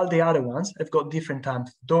 while the other ones have got different types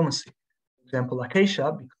of dormancy. For example,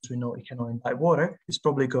 acacia, because we know it cannot imbibe water, is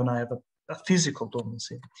probably going to have a physical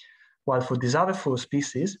dormancy. While for these other 4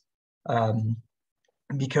 species,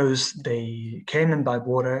 because they can imbibe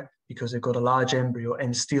water, because they've got a large embryo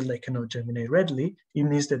and still they cannot germinate readily, it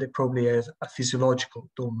means that they probably have a physiological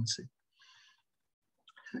dormancy.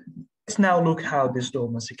 Let's now look how this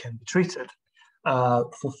dormancy can be treated.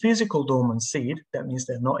 For physical dormant seed, that means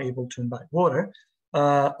they're not able to imbibe water,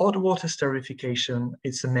 hot water esterification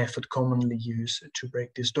is a method commonly used to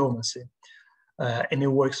break this dormancy. And it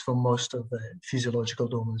works for most of the physiological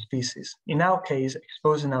dormant species. In our case,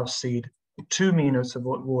 exposing our seed to 2 minutes of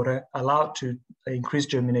hot water allowed to increase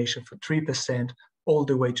germination from 3% all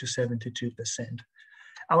the way to 72%.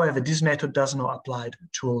 However, this method does not apply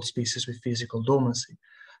to all species with physical dormancy.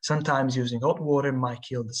 Sometimes using hot water might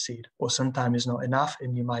kill the seed, or sometimes it's not enough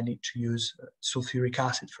and you might need to use sulfuric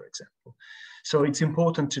acid, for example. So it's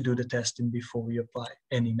important to do the testing before you apply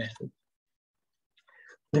any method.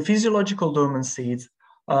 The physiological dormant seeds,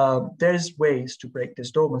 there's ways to break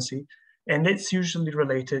this dormancy, and it's usually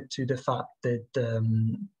related to the fact that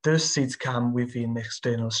those seeds come within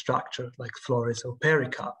external structure, like florets or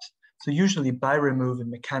pericarps. So usually by removing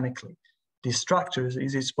mechanically these structures,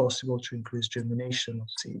 it is possible to increase germination of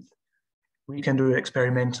seeds. We can do it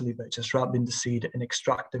experimentally by just rubbing the seed and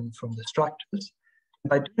extract them from the structures.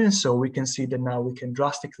 By doing so, we can see that now we can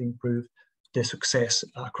drastically improve the success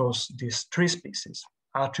across these 3 species,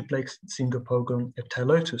 Atriplex, Syngopogon,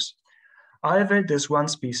 Eptilotus. However, there's one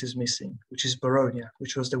species missing, which is Boronia,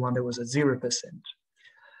 which was the one that was at 0%.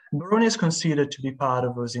 Boronia is considered to be part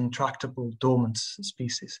of those intractable dormant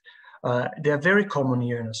species. They are very common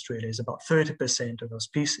here in Australia. It's about 30% of our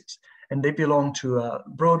species, and they belong to a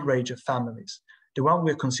broad range of families. The one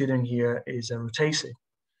we're considering here is a Rutaceae.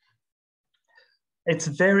 It's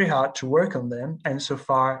very hard to work on them, and so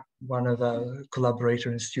far, one of our collaborator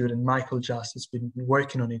and student, Michael Just, has been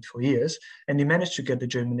working on it for years, and he managed to get the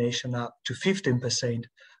germination up to 15%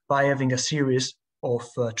 by having a series of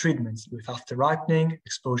treatments with after ripening,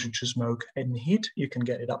 exposure to smoke, and heat. You can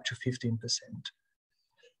get it up to 15%.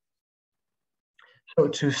 So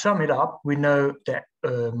to sum it up, we know that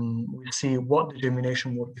we see what the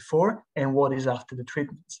germination was before and what is after the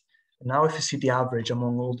treatments. And now if you see the average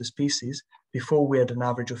among all the species, before we had an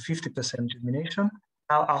average of 50% germination,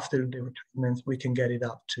 now after the treatments, we can get it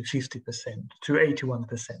up to 50%, to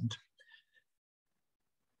 81%.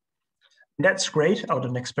 That's great at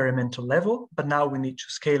an experimental level, but now we need to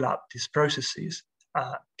scale up these processes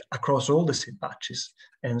across all the seed batches,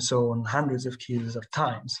 and so on hundreds of kilos of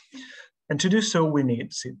times. And to do so, we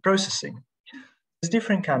need seed processing. There's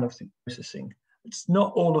different kinds of seed processing. It's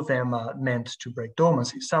not all of them are meant to break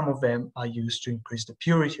dormancy. Some of them are used to increase the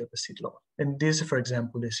purity of the seed lot. And this, for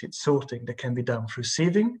example, is seed sorting that can be done through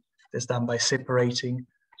sieving. That's done by separating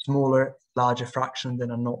smaller, larger fraction than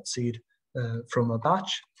a knot seed from a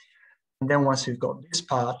batch. And then once you've got this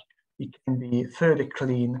part, it can be further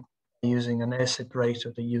cleaned using an air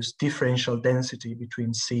separator that uses differential density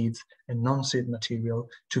between seeds and non-seed material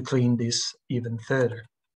to clean this even further.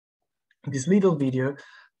 In this little video,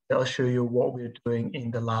 I'll show you what we're doing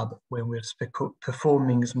in the lab when we're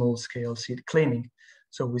performing small-scale seed cleaning.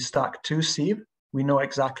 So we stack 2 sieves. We know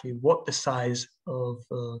exactly what the size of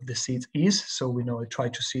the seeds is, so we know 2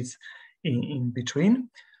 seeds in between.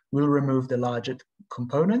 We'll remove the larger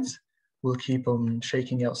components. We'll keep on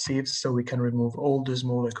shaking out seeds so we can remove all the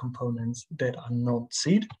smaller components that are not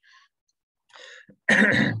seed.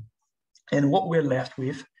 And what we're left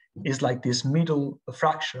with is like this middle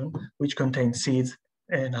fraction, which contains seeds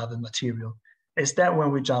and other material. Is that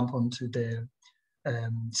when we jump onto the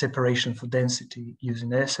separation for density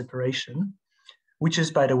using air separation, which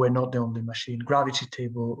is, by the way, not the only machine. Gravity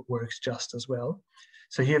table works just as well.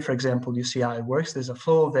 So here, for example, you see how it works. There's a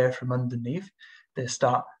flow of air from underneath. They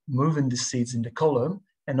start moving the seeds in the column,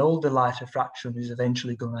 and all the lighter fraction is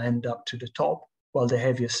eventually going to end up to the top, while the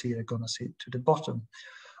heavier seed are going to sit to the bottom.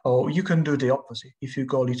 Or you can do the opposite. If you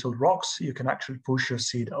got little rocks, you can actually push your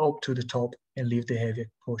seed up to the top and leave the heavier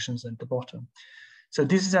portions at the bottom. So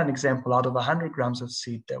this is an example. Out of 100 grams of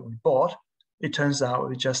seed that we bought, it turns out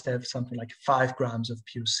we just have something like 5 grams of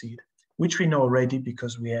pure seed, which we know already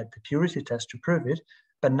because we had the purity test to prove it.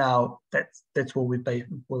 But now that's what we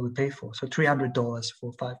pay for. So $300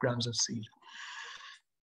 for 5 grams of seed.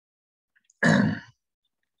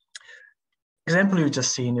 Example you've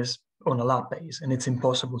just seen is on a lab base, and it's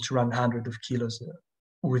impossible to run hundreds of kilos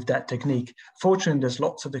with that technique. Fortunately, there's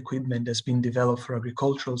lots of equipment that's been developed for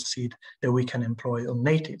agricultural seed that we can employ on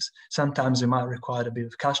natives. Sometimes it might require a bit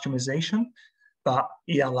of customization, but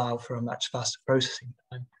it allows for a much faster processing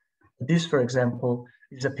time. This, for example,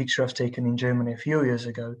 is a picture I've taken in Germany a few years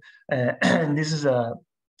ago. And this is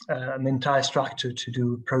an entire structure to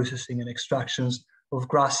do processing and extractions of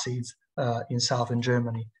grass seeds in southern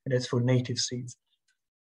Germany, and it's for native seeds.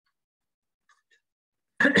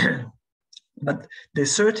 But the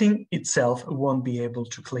sorting itself won't be able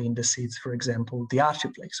to clean the seeds, for example, the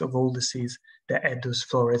artiplex of all the seeds that had those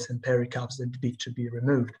florets and pericarps that need to be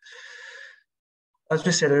removed. As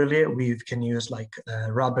we said earlier, we can use like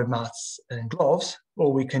rubber mats and gloves,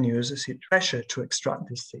 or we can use a seed thresher to extract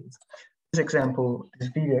these seeds. This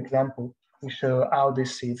video example, we show how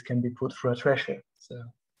these seeds can be put through a thresher. So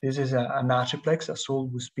this is an artiplex, a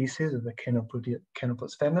sawwood species of the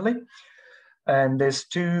Canopus family. And there's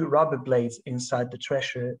 2 rubber blades inside the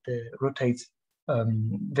thresher that rotate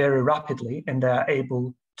very rapidly, and they are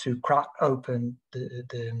able to crack open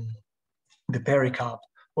the pericarp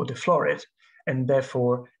or the floret, and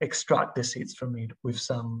therefore extract the seeds from it with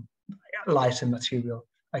some lighter material.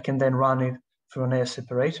 I can then run it through an air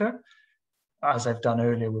separator, as I've done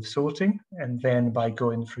earlier with sorting, and then by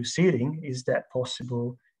going through seeding, is that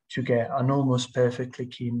possible to get an almost perfectly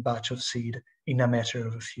clean batch of seed in a matter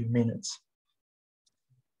of a few minutes.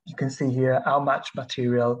 You can see here how much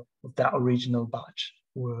material of that original batch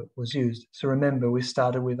was used. So remember, we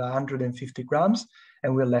started with 150 grams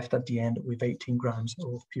and we're left at the end with 18 grams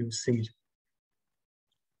of pure seed.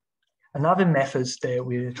 Another methods that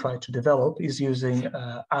we try to develop is using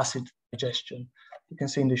acid digestion. You can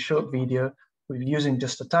see in the short video, we're using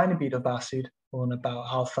just a tiny bit of acid on about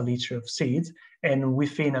half a liter of seeds, and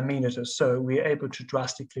within a minute or so, we're able to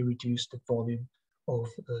drastically reduce the volume of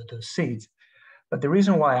those seeds. But the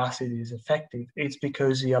reason why acid is effective is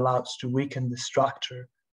because it allows to weaken the structure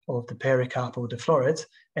of the pericarp or the florets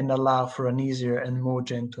and allow for an easier and more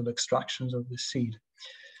gentle extractions of the seed.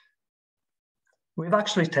 We've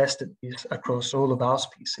actually tested this across all of our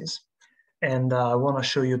species, and I want to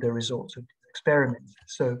show you the results of this experiment.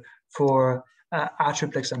 So for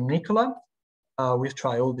Atriplex and Nicola, we've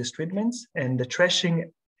tried all these treatments, and the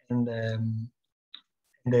threshing and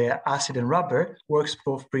the acid and rubber works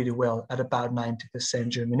both pretty well at about 90%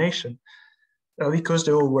 germination. Because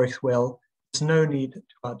they all work well, there's no need to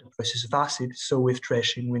add the process of acid, so with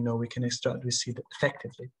threshing, we know we can extract the seed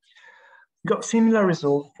effectively. We got similar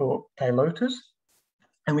results for Pilotus,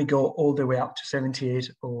 and we go all the way up to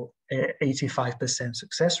 78 or 85%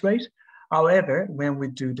 success rate. However, when we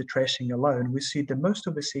do the threshing alone, we see that most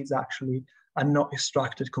of the seeds actually are not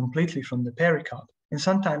extracted completely from the pericarp, and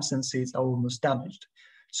sometimes some seeds are almost damaged.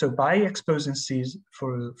 So by exposing seeds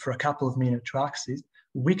for a couple of minutes to acid,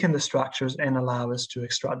 weaken the structures and allow us to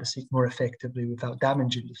extract the seed more effectively without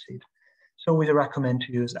damaging the seed. So we recommend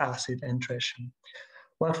to use acid and threshing.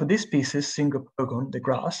 Well, for this species, Syngopogon, the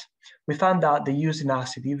grass, we found out that using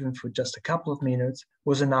acid even for just a couple of minutes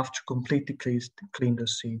was enough to completely clean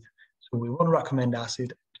those seeds. So we won't recommend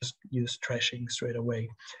acid, just use threshing straight away.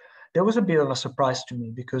 There was a bit of a surprise to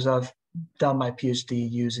me because I've done my PhD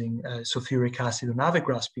using sulfuric acid on other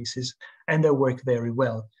grass species, and they work very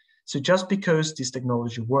well. So just because this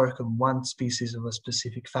technology works on one species of a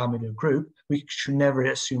specific family or group, we should never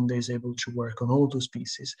assume that it's able to work on all those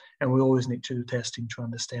species, and we always need to do testing to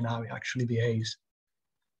understand how it actually behaves.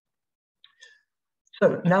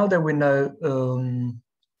 So now that we know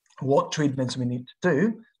what treatments we need to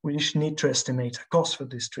do, we need to estimate a cost for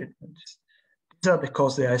this treatment. These are the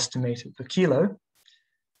costs they are estimated per kilo,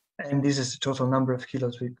 and this is the total number of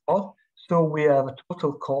kilos we've got. So we have a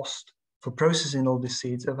total cost for processing all the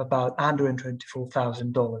seeds of about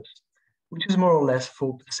 $124,000, which is more or less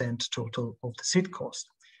 4% total of the seed cost.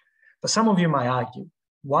 But some of you might argue,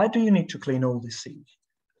 why do you need to clean all these seeds?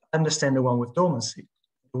 I understand the one with dormancy.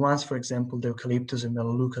 The ones, for example, the eucalyptus and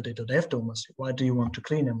melaleuca, they don't have dormancy. Why do you want to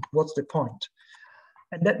clean them? What's the point?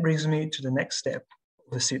 And that brings me to the next step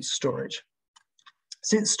of the seed storage.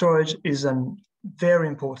 Seed storage is a very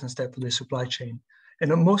important step of the supply chain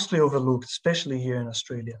and mostly overlooked, especially here in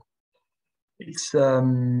Australia.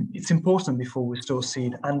 It's important before we store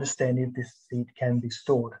seed, understand if this seed can be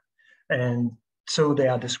stored. And so they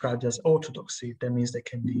are described as orthodox seed. That means they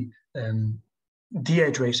can be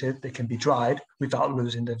dehydrated, they can be dried without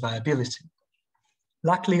losing their viability.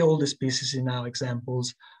 Luckily, all the species in our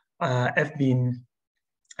examples can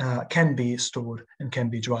be stored and can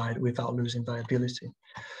be dried without losing viability.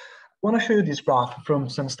 I want to show you this graph from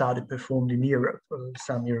some study performed in Europe,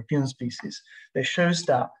 some European species, that shows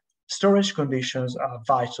that storage conditions are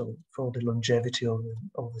vital for the longevity of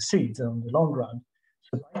the seeds in the long run.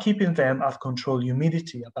 So by keeping them at controlled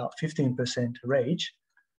humidity, about 15% age,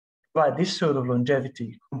 provide this sort of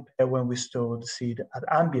longevity compared when we store the seed at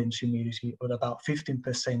ambient humidity at about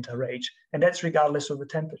 15% age, and that's regardless of the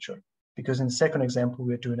temperature, because in the second example,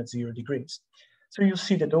 we're doing at 0 degrees. So you'll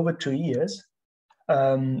see that over 2 years,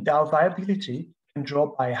 our viability can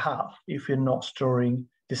drop by half if we're not storing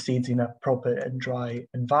the seeds in a proper and dry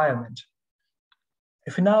environment.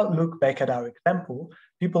 If we now look back at our example,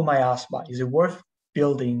 people might ask, why is it worth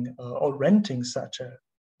building or renting such a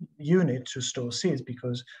unit to store seeds?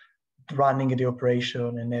 Because running the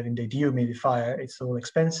operation and having the dehumidifier, it's all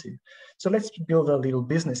expensive. So let's build a little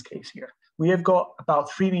business case here. We have got about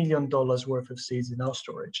 $3 million worth of seeds in our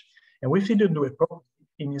storage. And if we don't do it properly,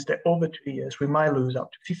 it means that over 2 years, we might lose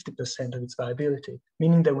up to 50% of its viability,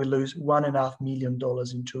 meaning that we lose $1.5 million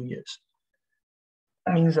in 2 years.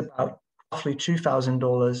 That means about roughly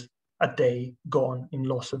 $2,000 a day gone in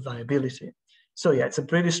loss of viability. So yeah, it's a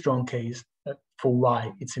pretty strong case for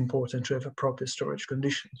why it's important to have a proper storage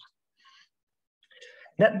conditions.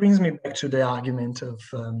 That brings me back to the argument of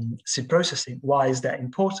seed processing. Why is that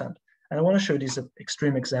important? And I want to show this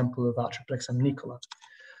extreme example of Atriplex amnicola.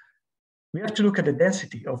 We have to look at the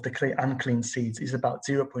density of the unclean seeds is about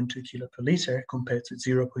 0.2 kilo per liter compared to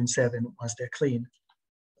 0.7 once they're clean.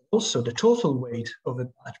 Also, the total weight of a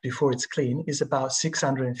batch before it's clean is about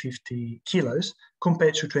 650 kilos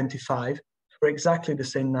compared to 25 for exactly the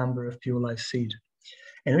same number of pure live seed.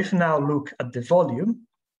 And if we now look at the volume,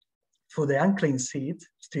 for the unclean seed,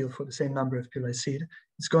 still for the same number of pure live seed,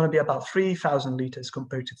 it's going to be about 3,000 liters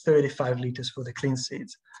compared to 35 liters for the clean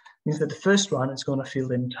seeds. It means that the first one is going to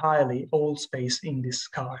fill entirely all space in this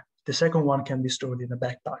car. The second one can be stored in a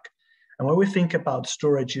backpack. And when we think about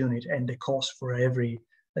storage unit and the cost for every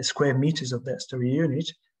square meters of that storage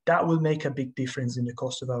unit, that will make a big difference in the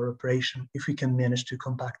cost of our operation if we can manage to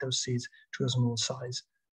compact those seeds to a small size.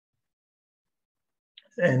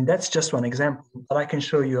 And that's just one example, but I can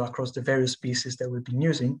show you across the various species that we've been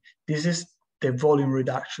using. This is the volume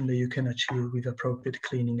reduction that you can achieve with appropriate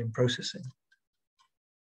cleaning and processing.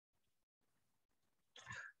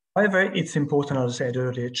 However, it's important, as I said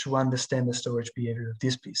earlier, to understand the storage behavior of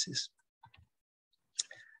these species.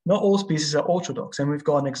 Not all species are orthodox, and we've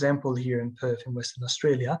got an example here in Perth in Western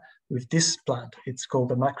Australia with this plant. It's called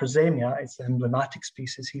the macrozemia. It's an emblematic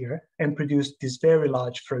species here, and produced this very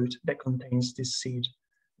large fruit that contains this seed,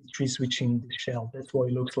 tree switching the shell. That's what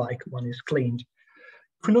it looks like when it's cleaned.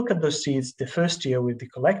 If we look at those seeds the first year we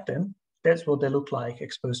decollect them, that's what they look like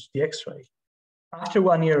exposed to the X-ray. After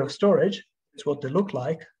 1 year of storage, that's what they look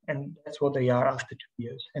like, and that's what they are after 2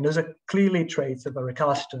 years. And those are clearly traits of a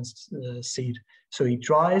recalcitrant seed. So it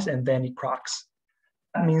dries and then it cracks.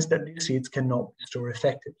 That means that these seeds cannot be stored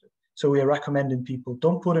effectively. So we are recommending people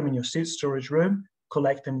don't put them in your seed storage room,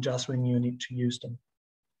 collect them just when you need to use them.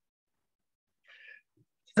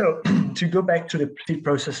 So to go back to the seed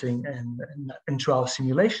processing and to our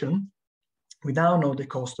simulation, we now know the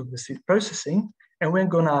cost of the seed processing, and we're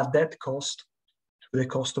going to add that cost to the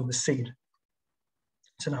cost of the seed.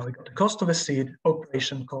 So now we got the cost of a seed,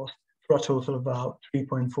 operation cost, for a total of about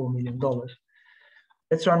 $3.4 million.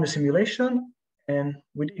 Let's run the simulation, and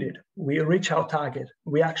we did it. We reached our target.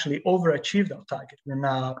 We actually overachieved our target. We're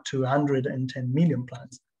now up to 110 million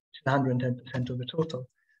plants, 110% of the total.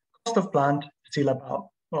 Cost of plant still about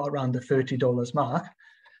around the $30 mark,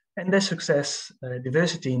 and the success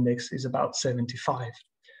diversity index is about 75,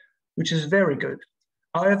 which is very good.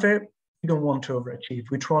 However, we don't want to overachieve.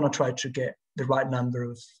 We want to try to get the right number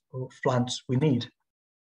of plants we need.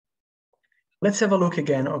 Let's have a look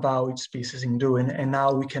again of how each species is doing, and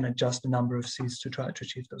now we can adjust the number of seeds to try to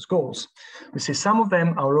achieve those goals. We see some of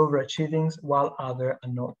them are overachieving while others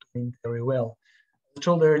are not doing very well. As I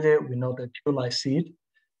told earlier, we know the pure life seed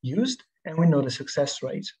used, and we know the success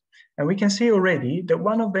rate. And we can see already that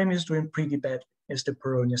one of them is doing pretty badly, is the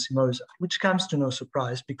Peronia simosa, which comes to no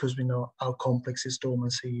surprise because we know how complex its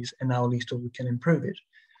dormancy is and how little we can improve it.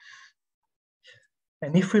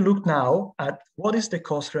 And if we look now at what is the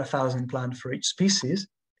cost for 1,000 plants for each species,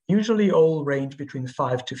 usually all range between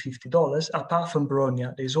 $5 to $50. Apart from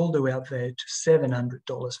Peronia, there's all the way up there to $700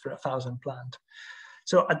 for 1,000 plants.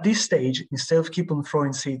 So at this stage, instead of keep on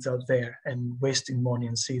throwing seeds out there and wasting money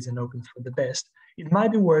on seeds and hoping for the best, it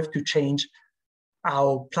might be worth to change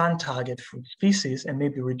our plant target for the species and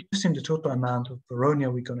maybe reducing the total amount of Peronia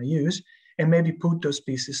we're going to use, and maybe put those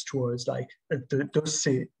species towards like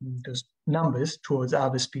those numbers towards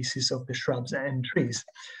other species of the shrubs and trees.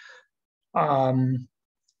 So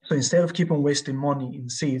instead of keep on wasting money in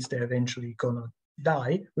seeds, they're eventually going to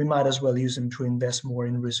die, we might as well use them to invest more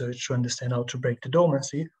in research to understand how to break the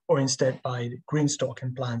dormancy, or instead buy green stock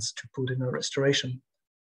and plants to put in a restoration.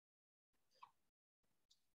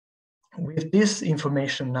 With this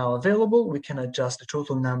information now available, we can adjust the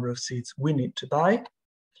total number of seeds we need to buy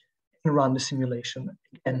and run the simulation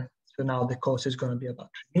again. So now the cost is going to be about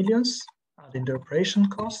 3 million, adding the operation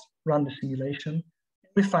cost, run the simulation.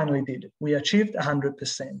 We finally did it. We achieved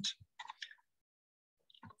 100%.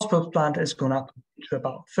 Cost per plant has gone up to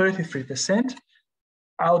about 33%.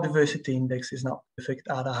 Our diversity index is now perfect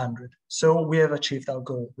at 100. So we have achieved our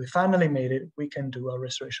goal. We finally made it. We can do our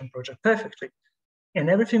restoration project perfectly. And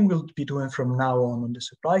everything we'll be doing from now on the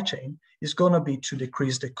supply chain is going to be to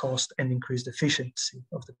decrease the cost and increase the efficiency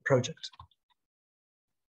of the project.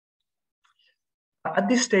 At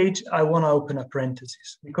this stage, I want to open a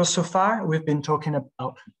parenthesis, because so far we've been talking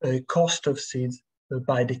about the cost of seeds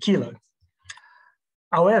by the kilo.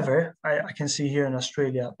 However, I can see here in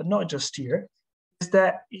Australia, but not just here, is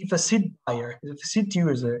that if a seed buyer, if a seed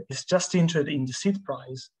user is just interested in the seed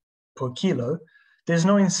price per kilo, there's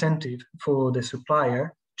no incentive for the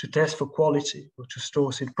supplier to test for quality or to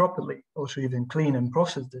store seed properly or to even clean and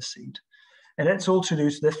process the seed. And that's all to do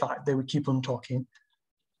with the fact that we keep on talking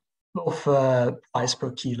of price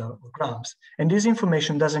per kilo or grams. And this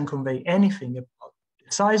information doesn't convey anything about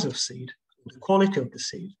the size of seed, or the quality of the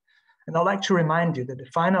seed. And I'd like to remind you that the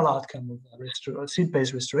final outcome of a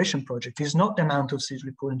seed-based restoration project is not the amount of seeds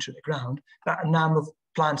we put into the ground, but a number of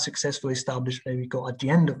plants successfully established that we got at the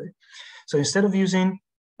end of it. So instead of using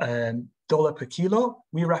dollar per kilo,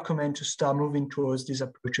 we recommend to start moving towards this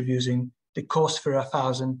approach of using the cost for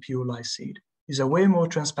 1,000 pure life seed. It's a way more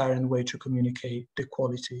transparent way to communicate the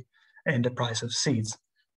quality and the price of seeds.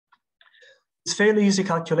 It's fairly easy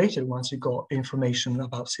calculated once you got information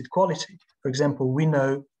about seed quality. For example, we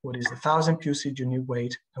know what is the 1,000 pure seed unit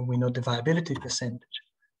weight, and we know the viability percentage.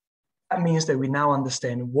 That means that we now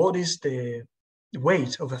understand what is the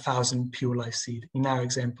weight of 1,000 pure life seed, in our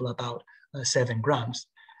example about 7 grams.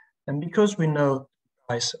 And because we know the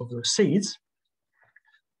price of those seeds,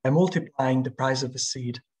 by multiplying the price of a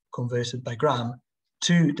seed converted by gram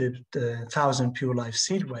to the 1,000 pure life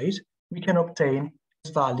seed weight, we can obtain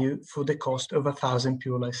this value for the cost of 1,000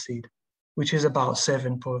 pure life seed, which is about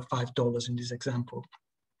 $7.5 in this example.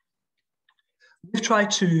 We've tried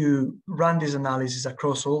to run this analysis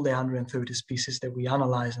across all the 130 species that we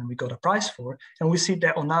analyzed and we got a price for, and we see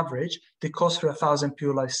that on average, the cost for 1,000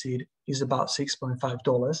 pure life seed is about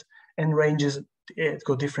 $6.5, and ranges, it's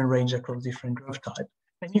got different range across different growth type.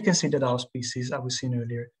 And you can see that our species, as we've seen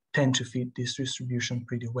earlier, tend to fit this distribution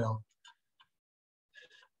pretty well.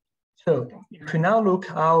 So if we now look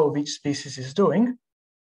how each species is doing,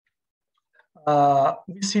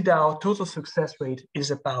 we see that our total success rate is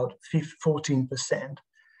about 14%.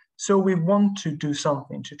 So we want to do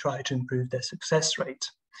something to try to improve their success rate.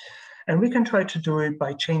 And we can try to do it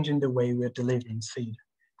by changing the way we're delivering seed.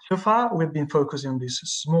 So far, we've been focusing on this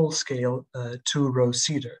small scale 2-row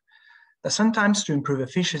seeder. But sometimes to improve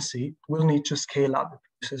efficiency, we'll need to scale up the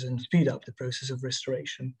process and speed up the process of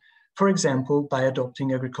restoration. For example, by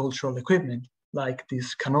adopting agricultural equipment like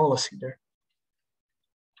this canola seeder.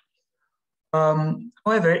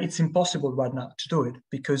 However, it's impossible right now to do it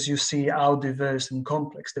because you see how diverse and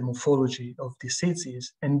complex the morphology of these seeds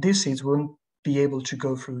is, and these seeds won't be able to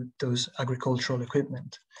go through those agricultural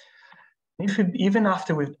equipment. Even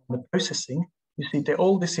after we've done the processing, you see that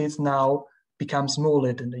all the seeds now become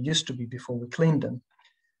smaller than they used to be before we cleaned them.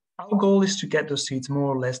 Our goal is to get those seeds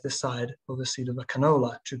more or less the size of the seed of a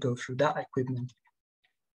canola to go through that equipment.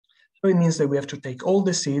 So it means that we have to take all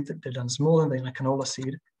the seeds that are done smaller than a canola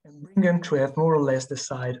seed and bring them to have more or less the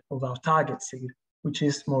size of our target seed, which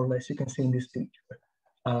is more or less, you can see in this picture,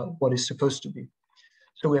 what is supposed to be.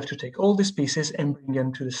 So we have to take all these pieces and bring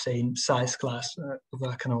them to the same size class of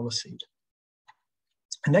a canola seed.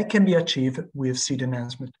 And that can be achieved with seed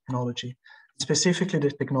enhancement technology, specifically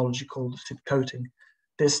the technology called seed coating.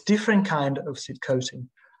 There's different kind of seed coating.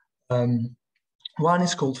 One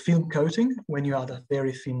is called film coating, when you add a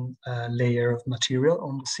very thin layer of material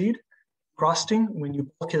on the seed. Crusting, when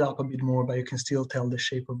you bulk it up a bit more, but you can still tell the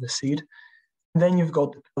shape of the seed. And then you've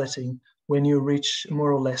got the pelleting, when you reach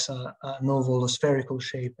more or less an oval or spherical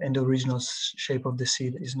shape and the original shape of the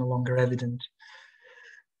seed is no longer evident.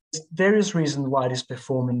 There's various reasons why it is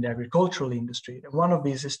performed in the agricultural industry. And one of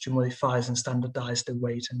these is to modify and standardize the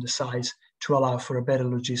weight and the size to allow for a better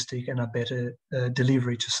logistic and a better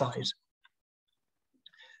delivery to site.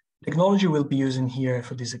 Technology we'll be using here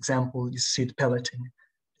for this example is seed pelleting.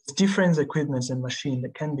 There's different equipment and machines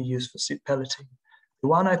that can be used for seed pelleting. The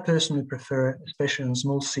one I personally prefer, especially on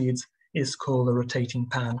small seeds, is called a rotating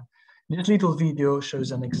pan. This little video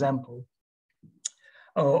shows an example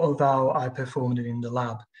of how I performed it in the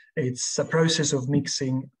lab. It's a process of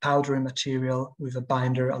mixing powdery material with a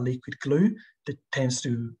binder, a liquid glue that tends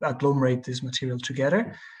to agglomerate this material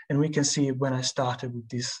together. And we can see when I started with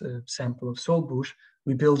this sample of saltbush,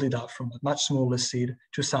 we build it up from a much smaller seed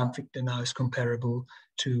to something that now is comparable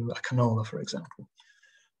to a canola, for example.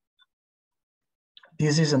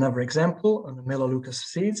 This is another example on the Melaleucas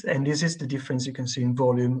seeds, and this is the difference you can see in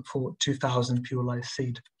volume for 2000 pure life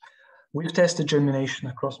seed. We've tested germination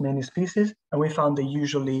across many species, and we found that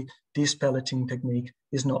usually this pelleting technique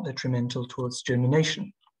is not detrimental towards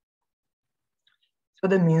germination. So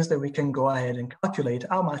that means that we can go ahead and calculate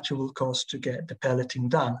how much it will cost to get the pelleting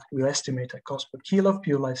done. We'll estimate a cost per kilo of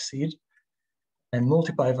pure life seed and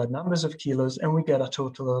multiply by numbers of kilos, and we get a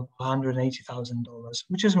total of $180,000,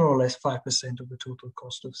 which is more or less 5% of the total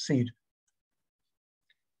cost of seed.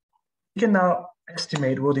 We can now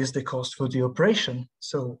estimate what is the cost for the operation.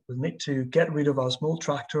 So we'll need to get rid of our small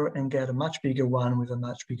tractor and get a much bigger one with a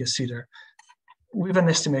much bigger seeder, with an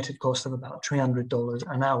estimated cost of about $300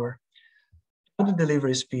 an hour. The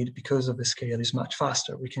delivery speed, because of the scale, is much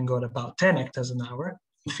faster. We can go at about 10 hectares an hour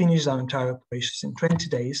and finish our entire operations in 20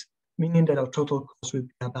 days, meaning that our total cost will be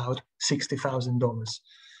about $60,000.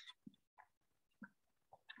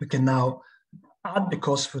 We can now add the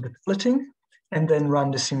cost for the pelleting and then run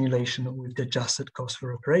the simulation with the adjusted cost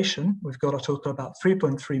for operation. We've got a total of about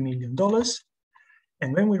 $3.3 million.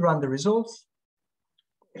 And when we run the results,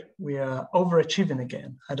 we are overachieving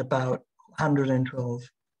again at about 112%.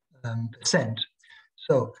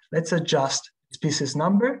 So let's adjust species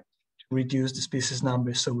number to reduce the species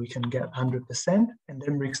number so we can get 100% and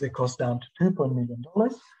then brings the cost down to $2 million.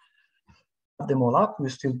 Add them all up, we're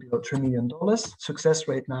still below $3 million. Success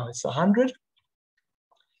rate now is 100.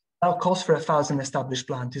 Our cost for 1,000 established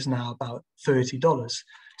plant is now about $30.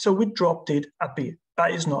 So we dropped it a bit.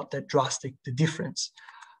 That is not that drastic, the difference.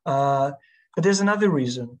 But there's another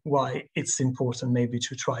reason why it's important maybe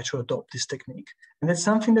to try to adopt this technique. And it's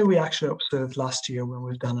something that we actually observed last year when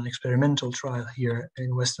we've done an experimental trial here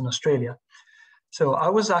in Western Australia. So I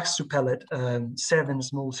was asked to pellet 7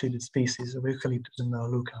 small seeded species of eucalyptus and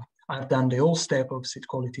melaleuca. I've done the whole step of seed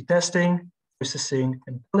quality testing, processing,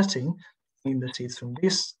 and pelleting in the seeds from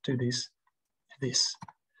this to this to this.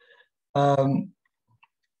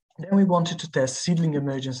 Then we wanted to test seedling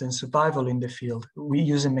emergence and survival in the field. We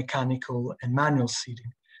use mechanical and manual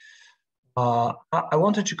seeding. I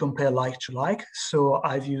wanted to compare like to like, so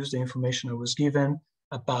I've used the information I was given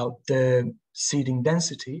about the seeding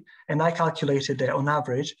density, and I calculated that on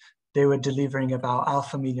average, they were delivering about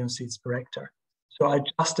 500,000 seeds per hectare. So I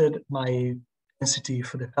adjusted my density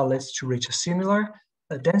for the pellets to reach a similar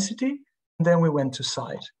density, and then we went to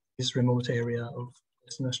site, this remote area of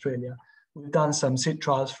Western Australia. We've done some seed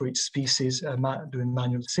trials for each species doing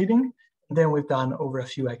manual seeding, and then we've done over a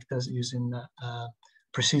few hectares using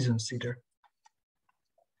precision seeder.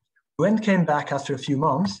 We came back after a few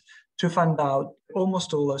months to find out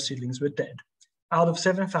almost all our seedlings were dead. Out of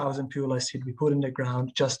 7,000 pure life seed we put in the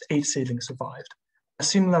ground, just 8 seedlings survived. A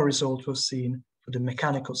similar result was seen for the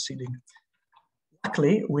mechanical seeding.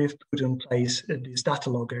 Luckily, we've put in place this data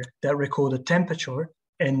logger that recorded temperature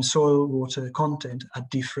and soil water content at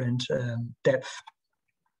different depth.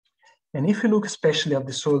 And if you look especially at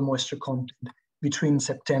the soil moisture content between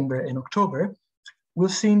September and October, we'll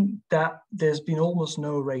see that there's been almost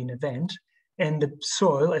no rain event, and the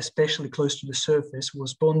soil, especially close to the surface,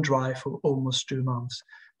 was bone dry for almost 2 months.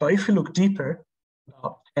 But if you look deeper,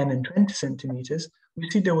 about 10 and 20 centimeters, we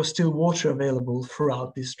see there was still water available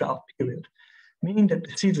throughout this drought period, meaning that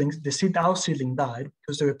our seedling died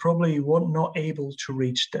because they were probably not able to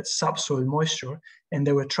reach that subsoil moisture, and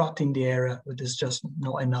they were trapped in the area where there's just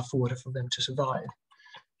not enough water for them to survive.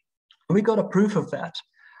 We got a proof of that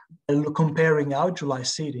comparing our July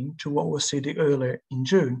seeding to what was seeded earlier in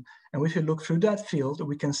June. And if you look through that field,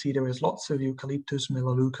 we can see there is lots of eucalyptus,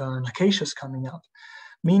 melaleuca, and acacias coming up,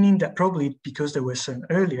 meaning that probably because they were sown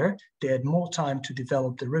earlier, they had more time to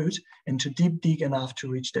develop the root and to deep dig enough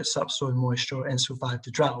to reach their subsoil moisture and survive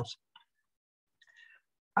the drought.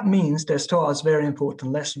 That means there's taught us a very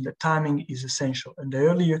important lesson that timing is essential, and the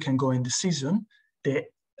earlier you can go in the season, the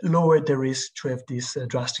lower the risk to have these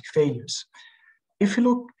drastic failures. If you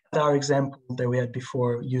look at our example that we had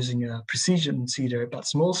before using a precision seeder but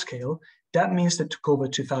small scale, that means that to cover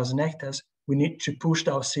 2,000 hectares, we need to push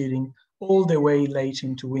our seeding all the way late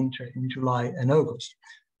into winter in July and August.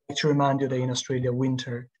 To remind you that in Australia,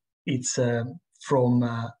 winter, it's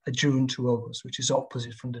from June to August, which is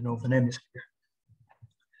opposite from the Northern Hemisphere.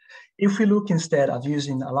 If we look instead of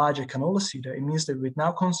using a larger canola seeder, it means that we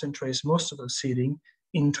now concentrate most of our seeding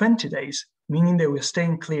in 20 days, meaning that we're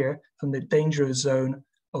staying clear from the dangerous zone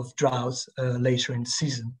of droughts later in the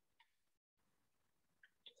season.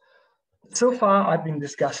 So far, I've been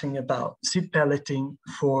discussing about seed pelleting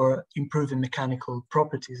for improving mechanical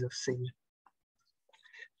properties of seed.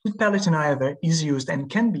 Seed pelleting, however, is used and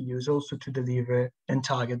can be used also to deliver and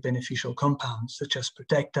target beneficial compounds such as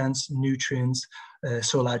protectants, nutrients,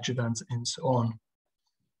 soil adjuvants, and so on.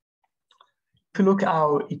 If you look at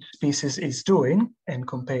how each species is doing and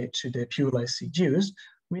compare it to the pure seed used,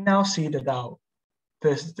 we now see that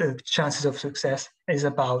the chances of success is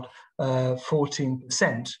about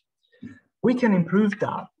 14%. We can improve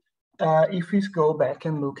that if we go back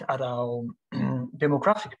and look at our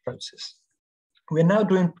demographic process. We're now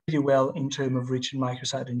doing pretty well in terms of reaching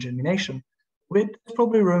microsite and germination, with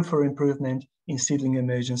probably room for improvement in seedling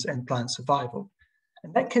emergence and plant survival.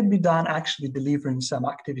 And that can be done actually delivering some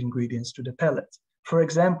active ingredients to the pellet. For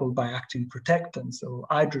example, by acting protectants or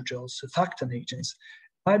hydrogels, surfactant agents,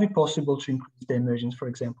 it might be possible to increase the emergence, for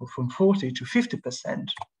example, from 40 to 50%.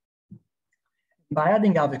 By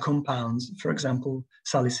adding other compounds, for example,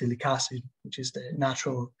 salicylic acid, which is the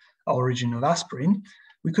natural origin of aspirin,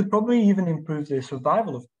 we could probably even improve the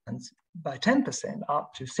survival of plants by 10%,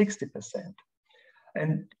 up to 60%.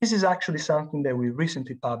 And this is actually something that we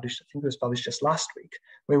recently published, I think it was published just last week,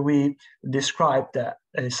 where we described that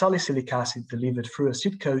salicylic acid delivered through a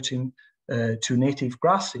seed coating to native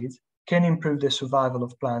grass seeds can improve the survival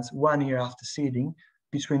of plants 1 year after seeding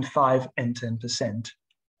between 5 and 10%.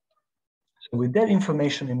 So with that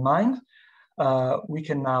information in mind, we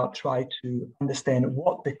can now try to understand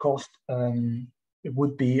what the cost it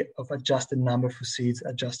would be of adjusted number for seeds,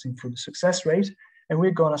 adjusting for the success rate. And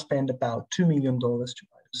we're going to spend about $2 million to buy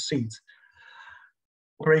those seeds.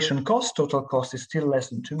 Operation cost, total cost is still less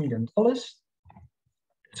than $2 million. The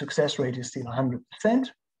success rate is still 100%.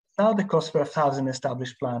 Now the cost for 1,000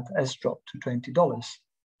 established plant has dropped to $20.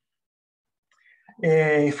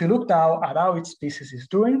 If you look now at how each species is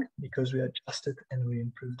doing, because we adjusted and we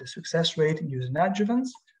improved the success rate using adjuvants,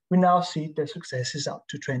 we now see the success is up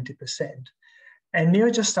to 20%. And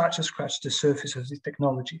here just start to scratch the surface of this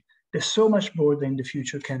technology. There's so much more that in the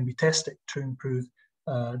future can be tested to improve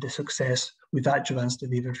the success with adjuvants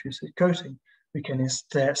delivered through seed coating. We can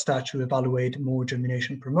instead start to evaluate more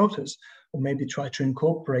germination promoters, or maybe try to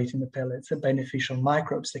incorporate in the pellets the beneficial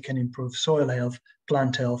microbes that can improve soil health,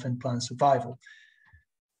 and plant survival.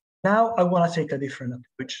 Now I want to take a different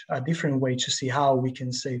approach, a different way to see how we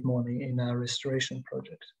can save money in our restoration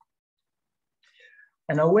project.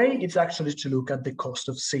 And a way is actually to look at the cost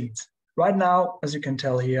of seeds. Right now, as you can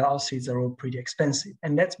tell here, our seeds are all pretty expensive,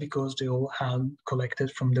 and that's because they're all hand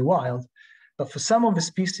collected from the wild. But for some of the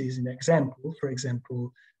species in the example, for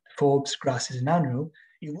example, forbs, grasses, and annual,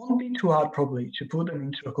 it won't be too hard probably to put them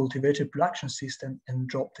into a cultivated production system and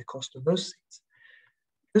drop the cost of those seeds.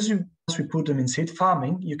 Because once we put them in seed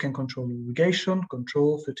farming, you can control irrigation,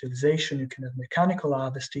 control fertilization, you can have mechanical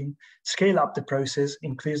harvesting, scale up the process,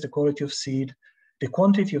 increase the quality of seed, the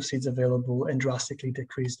quantity of seeds available, and drastically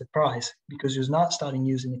decrease the price, because you're not starting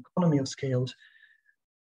using economy of scales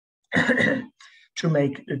to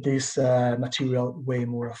make this material way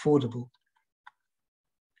more affordable.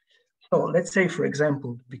 So let's say, for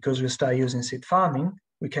example, because we start using seed farming,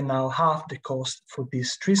 we can now halve the cost for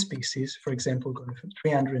these 3 species, for example, going from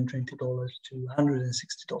 $320 to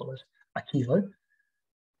 $160 a kilo.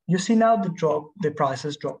 You see now the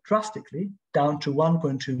prices drop drastically down to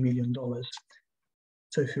 $1.2 million.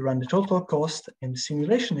 So if you run the total cost and the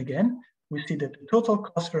simulation again, we see that the total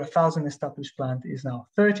cost for 1,000 established plant is now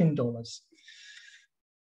 $13.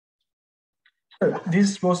 So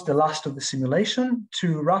this was the last of the simulation.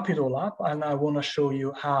 To wrap it all up, and I want to show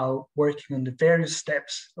you how working on the various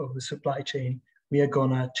steps of the supply chain, we are going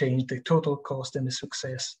to change the total cost and the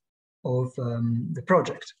success of the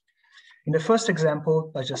project. In the first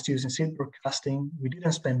example, by just using seed broadcasting, we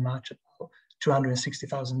didn't spend much, about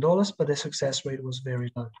 $260,000, but the success rate was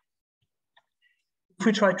very low. If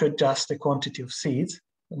we try to adjust the quantity of seeds,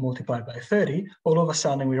 multiplied by 30, all of a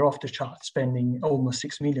sudden we're off the chart, spending almost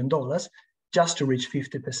 $6 million just to reach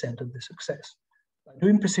 50% of the success. By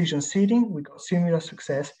doing precision seeding, we got similar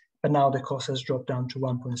success, but now the cost has dropped down to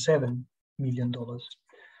 $1.7 million.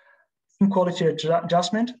 Quality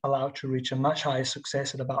adjustment allowed to reach a much higher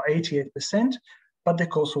success at about 88%, but the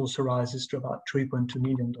cost also rises to about $3.2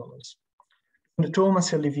 million. In the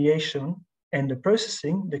dormancy alleviation and the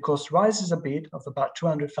processing, the cost rises a bit of about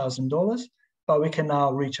 $200,000, but we can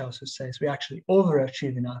now reach our success. We're actually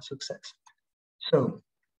overachieving our success. So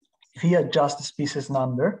if we adjust the species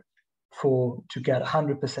number to get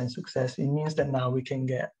 100% success, it means that now we can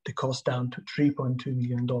get the cost down to $3.2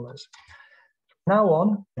 million. Now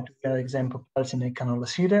on, to get an example pelleting and canola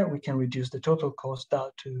seeder, we can reduce the total cost down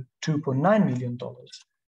to $2.9 million.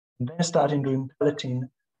 And then starting doing pelleting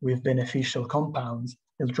with beneficial compounds,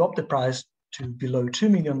 it'll drop the price to below $2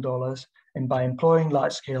 million. And by employing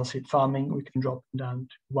large-scale seed farming, we can drop it down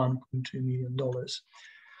to $1.2 million.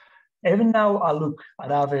 Even now, I look at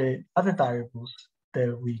other variables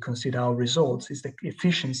that we consider our results is the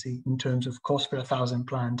efficiency in terms of cost per 1,000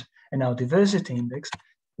 plant and our diversity index.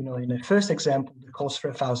 You know, in the first example, the cost for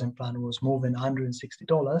 1,000 plant was more than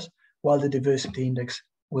 $160, while the diversity index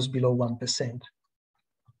was below 1%.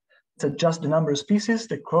 To adjust the number of species,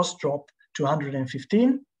 the cost dropped to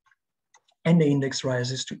 115, and the index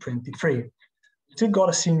rises to 23. Still got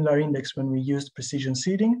a similar index when we used precision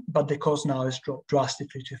seeding, but the cost now has dropped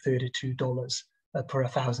drastically to $32 per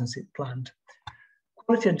 1,000 seed plant.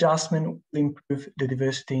 Quality adjustment will improve the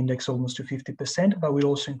diversity index almost to 50%, but will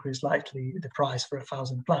also increase slightly the price for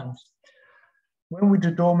 1,000 plants. When we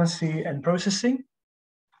do dormancy and processing,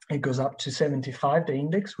 it goes up to 75, the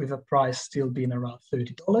index, with a price still being around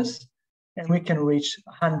 $30. And we can reach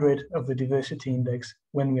 100 of the diversity index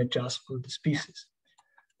when we adjust for the species.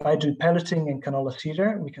 By doing pelleting and canola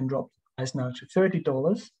seeder, we can drop the price now to $30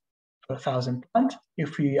 per 1,000 plant.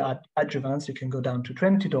 If we add adjuvants, it can go down to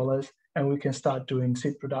 $20, and we can start doing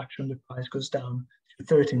seed production. The price goes down to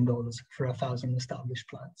 $13 for 1,000 established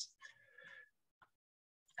plants.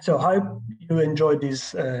 So I hope you enjoyed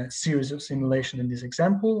this series of simulation in this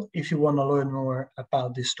example. If you want to learn more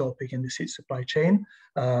about this topic and the seed supply chain,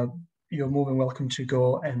 you're more than welcome to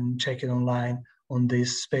go and check it online on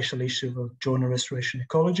this special issue of Journal Restoration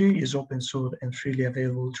Ecology. It's open source and freely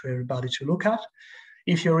available to everybody to look at.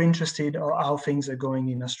 If you're interested in how things are going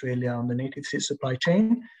in Australia on the native seed supply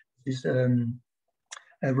chain, this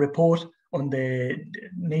a report on the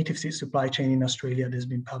native seed supply chain in Australia that's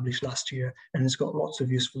been published last year, and it's got lots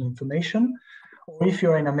of useful information. Or if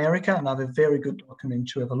you're in America, another very good document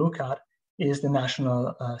to have a look at is the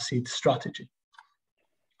National Seed Strategy.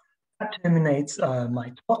 That terminates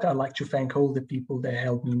my talk. I'd like to thank all the people that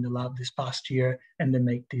helped me in the lab this past year and that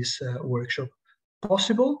make this workshop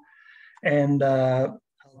possible. And I'll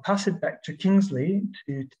pass it back to Kingsley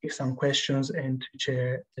to take some questions and to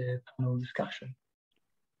chair the panel discussion.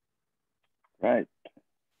 Great.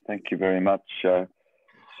 Thank you very much,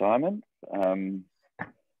 Simon.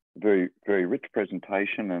 Very, very rich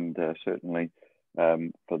presentation, and certainly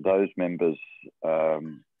for those members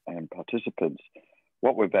and participants,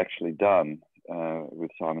 what we've actually done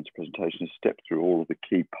with Simon's presentation is step through all of the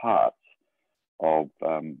key parts of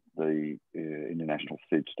the International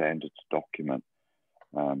Seed Standards document,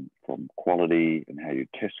 from quality and how you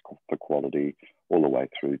test for quality, all the way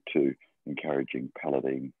through to encouraging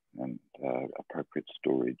pelleting and appropriate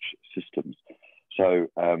storage systems. So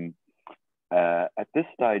at this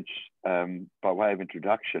stage, by way of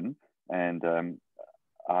introduction, and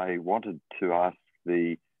I wanted to ask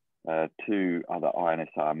the two other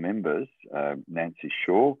INSR members, Nancy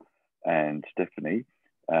Shaw and Stephanie,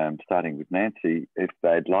 starting with Nancy, if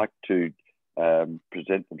they'd like to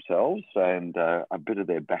present themselves and a bit of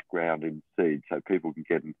their background in seed, so people can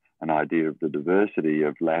get an idea of the diversity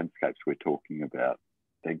of landscapes we're talking about.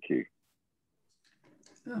 Thank you.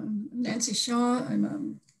 Nancy Shaw, I'm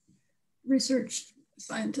a research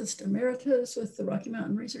scientist emeritus with the Rocky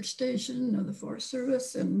Mountain Research Station of the Forest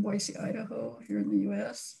Service in Boise, Idaho, here in the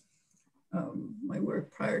US. My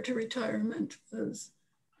work prior to retirement was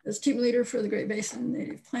as team leader for the Great Basin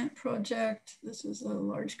Native Plant Project. This was a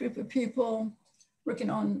large group of people working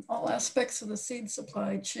on all aspects of the seed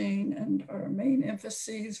supply chain, and our main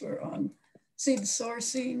emphases were on seed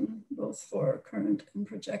sourcing, both for current and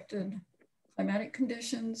projected climatic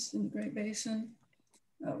conditions in the Great Basin.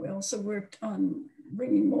 We also worked on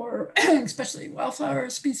bringing more, especially wildflower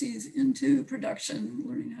species, into production,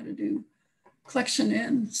 learning how to do collection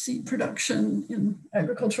and seed production in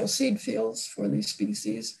agricultural seed fields for these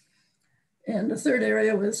species. And the third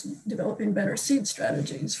area was developing better seed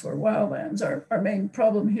strategies for wildlands. Our main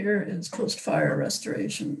problem here is post-fire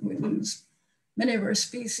restoration. We lose many of our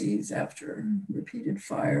species after repeated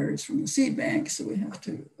fires from the seed bank, so we have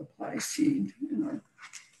to apply seed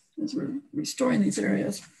as we're restoring these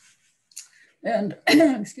areas. And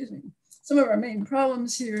excuse me, some of our main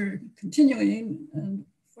problems here continuing, and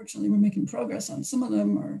fortunately we're making progress on some of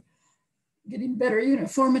them, are getting better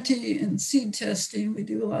uniformity in seed testing. We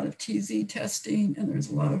do a lot of TZ testing, and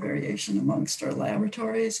there's a lot of variation amongst our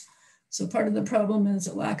laboratories. So part of the problem is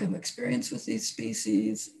a lack of experience with these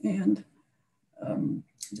species, and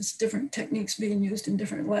just different techniques being used in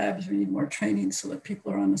different labs. We need more training so that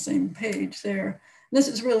people are on the same page there. This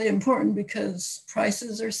is really important because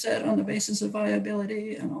prices are set on the basis of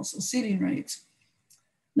viability and also seeding rates.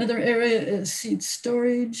 Another area is seed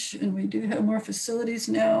storage, and we do have more facilities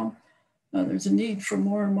now. There's a need for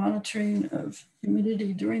more monitoring of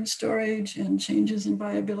humidity during storage and changes in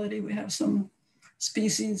viability. We have some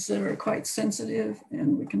species that are quite sensitive,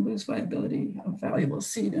 and we can lose viability of valuable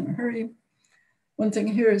seed in a hurry. One thing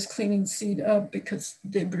here is cleaning seed up, because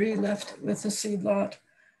debris left with the seed lot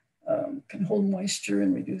can hold moisture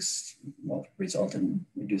and result in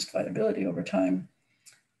reduced viability over time.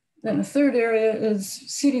 Then a third area is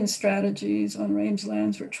seeding strategies on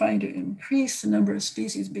rangelands. We're trying to increase the number of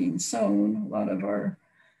species being sown. A lot of our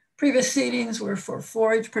previous seedings were for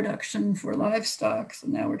forage production for livestock, so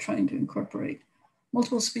now we're trying to incorporate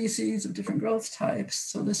multiple species of different growth types.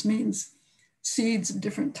 So this means seeds of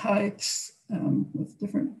different types with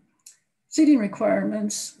different seeding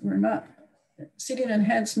requirements. We're not seeding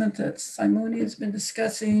enhancement that Simone has been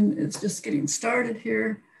discussing is just getting started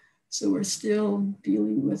here. So we're still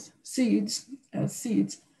dealing with seeds as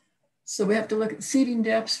seeds. So we have to look at seeding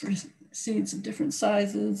depths for seeds of different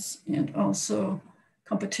sizes, and also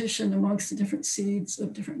competition amongst the different seeds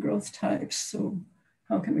of different growth types. So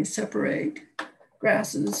how can we separate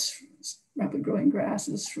grasses, rapid growing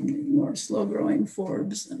grasses, from the more slow growing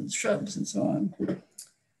forbs and shrubs and so on.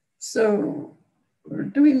 So we're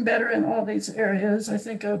doing better in all these areas. I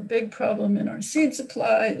think a big problem in our seed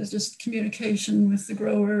supply is just communication with the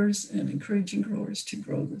growers and encouraging growers to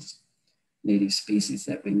grow this native species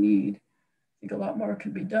that we need. I think a lot more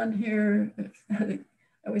can be done here. I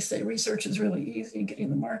always say research is really easy.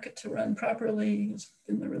 Getting the market to run properly has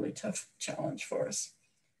been the really tough challenge for us.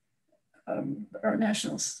 Our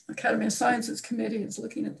National Academy of Sciences Committee is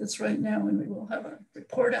looking at this right now, and we will have a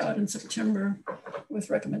report out in September with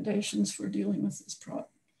recommendations for dealing with this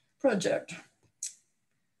project.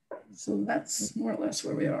 So that's more or less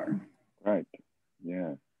where we are. Right,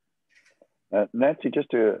 yeah. Nancy,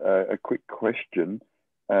 just a quick question.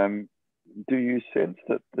 Do you sense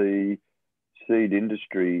that the seed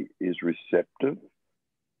industry is receptive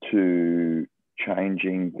to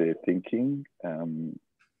changing their thinking?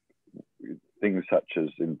 Things such as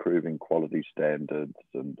improving quality standards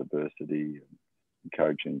and diversity, and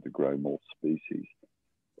encouraging to grow more species.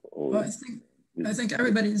 Well, I think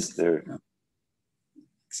everybody's,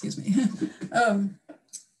 excuse me.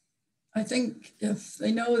 I think if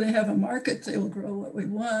they know they have a market, they will grow what we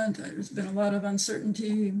want. There's been a lot of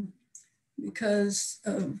uncertainty because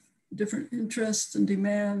of different interests and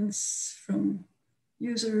demands from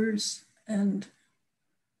users, and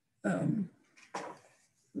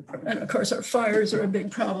of course, our fires are a big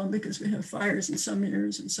problem because we have fires in some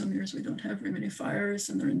years, and some years we don't have very many fires,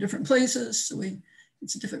 and they're in different places. So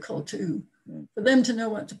it's difficult for them to know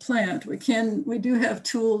what to plant. We do have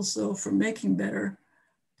tools though for making better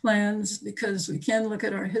plans, because we can look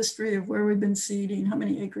at our history of where we've been seeding, how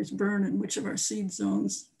many acres burn in which of our seed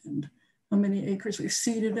zones, and how many acres we've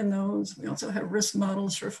seeded in those. We also have risk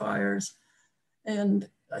models for fires. And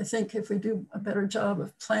I think if we do a better job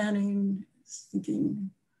of planning,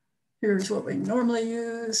 thinking, here's what we normally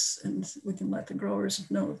use, and we can let the growers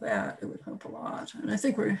know that, it would help a lot. And I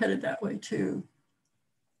think we're headed that way too.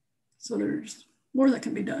 So there's more that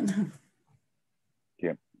can be done.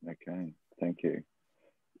 Yeah, okay, thank you.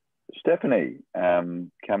 Stephanie,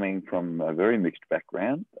 coming from a very mixed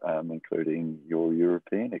background, including your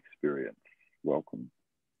European experience, welcome.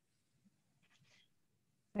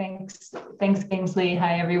 Thanks, Kingsley.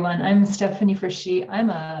 Hi, everyone. I'm Stephanie Fraschi. I'm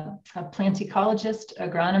a plant ecologist,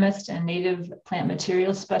 agronomist, and native plant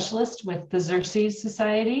materials specialist with the Xerces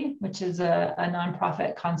Society, which is a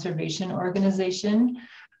nonprofit conservation organization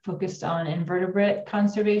focused on invertebrate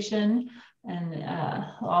conservation. And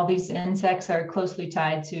all these insects are closely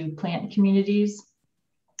tied to plant communities.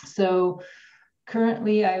 So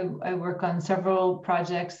currently, I work on several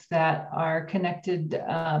projects that are connected.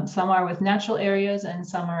 Some are with natural areas and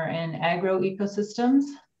some are in agro ecosystems,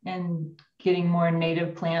 and getting more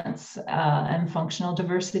native plants and functional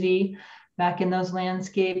diversity back in those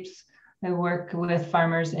landscapes. I work with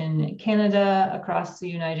farmers in Canada, across the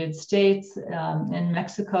United States, in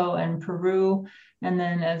Mexico and Peru. And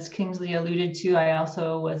then, as Kingsley alluded to, I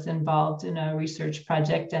also was involved in a research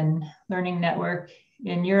project and learning network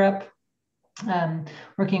in Europe,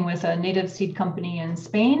 working with a native seed company in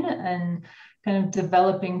Spain and kind of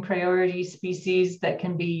developing priority species that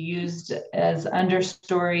can be used as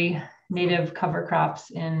understory native cover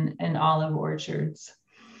crops in olive orchards.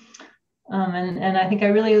 And I think I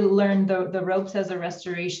really learned the ropes as a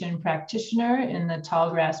restoration practitioner in the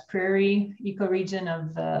tallgrass prairie ecoregion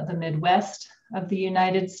of the Midwest of the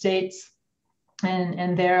United States.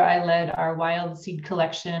 And there I led our wild seed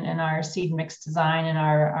collection and our seed mix design and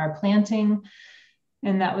our planting.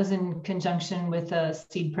 And that was in conjunction with a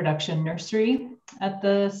seed production nursery at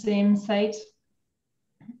the same site.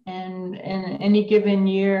 And in any given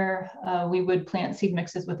year, we would plant seed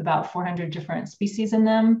mixes with about 400 different species in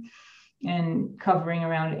them and covering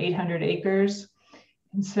around 800 acres.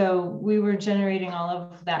 And so we were generating all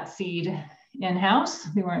of that seed in-house.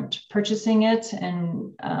 We weren't purchasing it.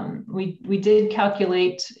 And we did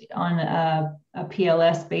calculate on a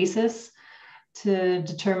PLS basis to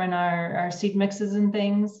determine our seed mixes and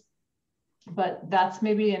things. But that's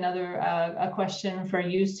maybe another a question for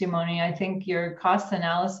you, Simone. I think your cost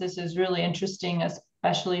analysis is really interesting,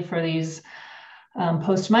 especially for these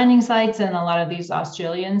post-mining sites and a lot of these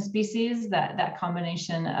Australian species, that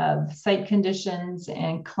combination of site conditions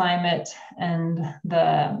and climate and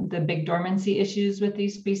the big dormancy issues with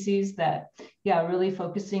these species, that, yeah, really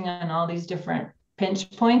focusing on all these different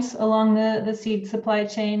pinch points along the seed supply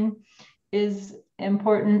chain is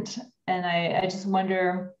important. And I just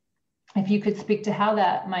wonder if you could speak to how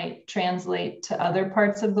that might translate to other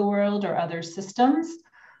parts of the world or other systems,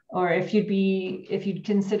 or if you'd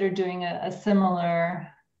consider doing a similar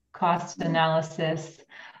cost analysis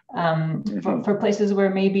for places where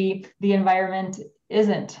maybe the environment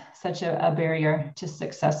isn't such a barrier to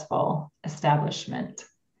successful establishment.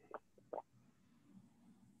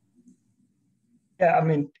 Yeah, I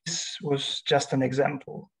mean, this was just an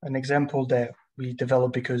example that we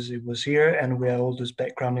developed because it was here and we had all this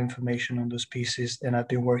background information on those pieces, and I've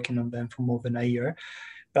been working on them for more than a year.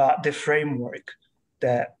 But the framework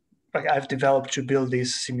that I've developed to build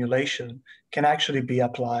this simulation can actually be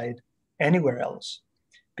applied anywhere else,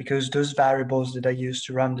 because those variables that I use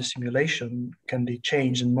to run the simulation can be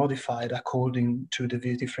changed and modified according to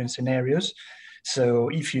the different scenarios. So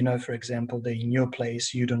if you know, for example, that in your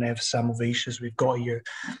place you don't have some of the issues we've got here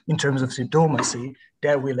in terms of seed dormancy,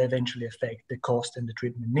 that will eventually affect the cost and the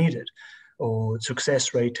treatment needed. Or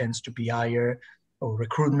success rate tends to be higher, or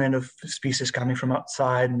recruitment of species coming from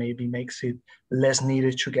outside maybe makes it less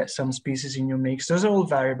needed to get some species in your mix. Those are all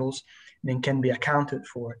variables that can be accounted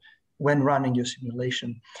for when running your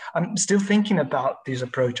simulation. I'm still thinking about this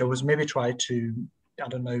approach. I was maybe try to, I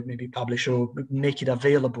don't know, maybe publish or make it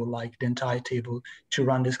available like the entire table to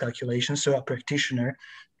run this calculation, so a practitioner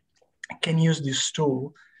can use this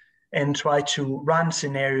tool and try to run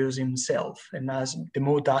scenarios himself. And as the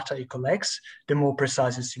more data he collects, the more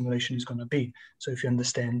precise his simulation is going to be. So if you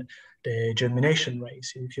understand the germination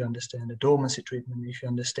rates, if you understand the dormancy treatment, if you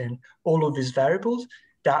understand all of these variables,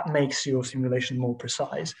 that makes your simulation more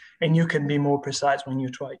precise. And you can be more precise when you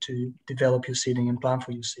try to develop your seeding and plan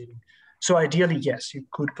for your seeding. So ideally, yes, you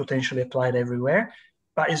could potentially apply it everywhere,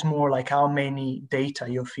 but it's more like how many data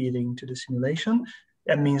you're feeding to the simulation.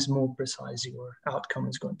 That means more precise your outcome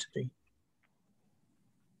is going to be.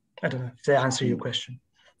 I don't know if that answers your question.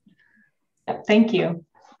 Thank you.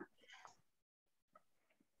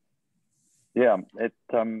 Yeah, it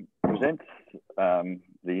presents the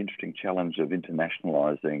interesting challenge of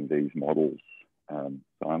internationalizing these models,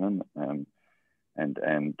 Simon,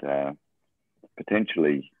 and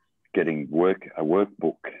potentially getting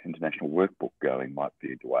international workbook going might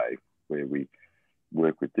be the way, where we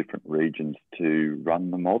work with different regions to run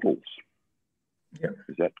the models. Yep.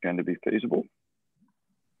 Is that going to be feasible?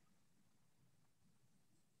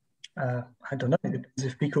 I don't know. It depends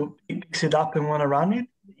if people pick it up and want to run it.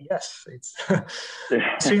 yes, it's.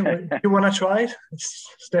 You want to try it,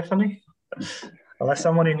 Stephanie? I'll ask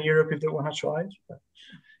someone in Europe if they want to try it. But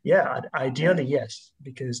yeah, ideally, yes,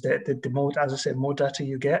 because the more, as I said, more data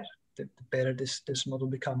you get, the better this model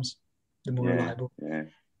becomes, the more reliable.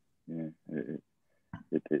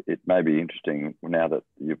 It may be interesting now that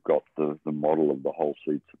you've got the model of the whole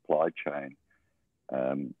seed supply chain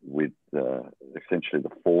with essentially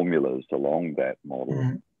the formulas along that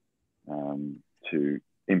model to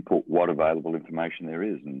input what available information there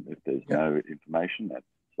is, and if there's no information,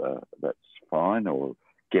 that's fine, or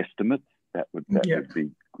guesstimates that would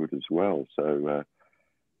be good as well. So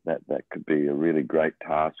that could be a really great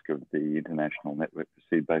task of the International Network for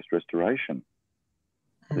Seed-Based Restoration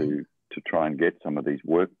to try and get some of these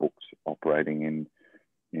workbooks operating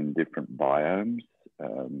in different biomes,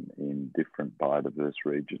 in different biodiverse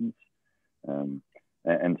regions.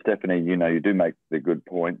 And Stephanie, you do make the good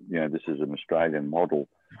point. This is an Australian model,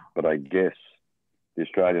 but I guess the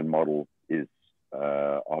Australian model is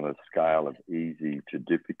on a scale of easy to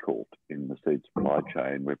difficult in the seed supply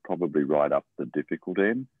chain. We're probably right up the difficult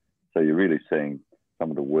end. So you're really seeing some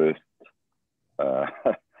of the worst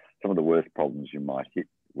problems you might hit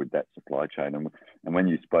with that supply chain. And when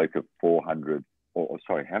you spoke of 400,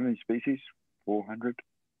 sorry, how many species? 400?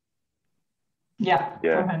 Yeah.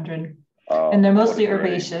 400. And they're mostly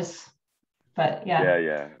herbaceous, but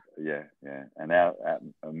yeah. And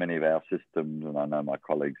many of our systems, and I know my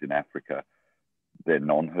colleagues in Africa, they're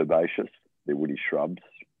non-herbaceous, they're woody shrubs.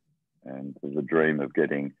 And the dream of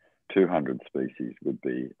getting 200 species would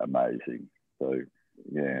be amazing. So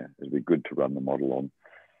yeah, it'd be good to run the model on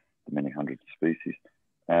the many hundreds of species.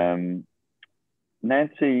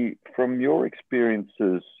 Nancy, from your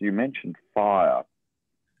experiences, you mentioned fire,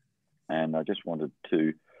 and I just wanted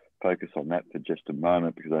to focus on that for just a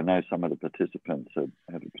moment, because I know some of the participants have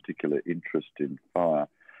a particular interest in fire.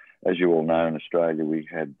 As you all know, in Australia, we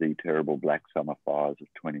had the terrible black summer fires of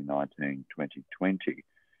 2019, 2020.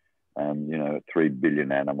 3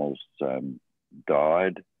 billion animals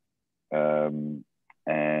died, and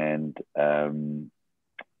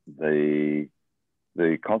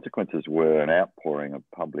the consequences were an outpouring of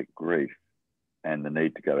public grief and the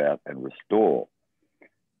need to go out and restore.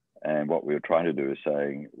 And what we were trying to do is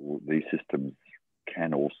saying these systems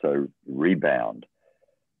can also rebound.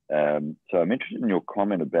 So I'm interested in your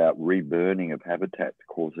comment about reburning of habitats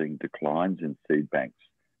causing declines in seed banks.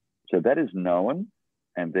 So that is known,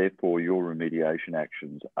 and therefore your remediation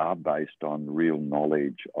actions are based on real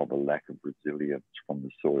knowledge of a lack of resilience from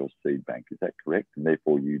the soil seed bank. Is that correct? And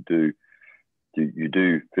therefore you do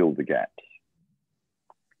fill the gaps.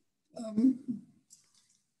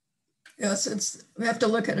 Yes, we have to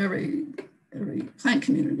look at every plant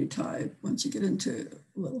community type. Once you get into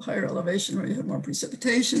a little higher elevation where you have more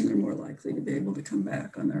precipitation, they're more likely to be able to come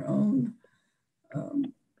back on their own.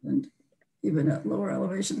 And even at lower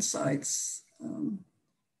elevation sites,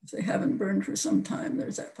 if they haven't burned for some time,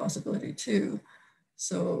 there's that possibility too.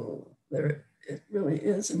 So it really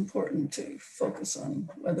is important to focus on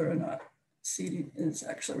whether or not seeding is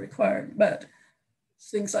actually required. But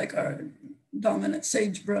things like our dominant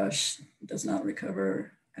sagebrush does not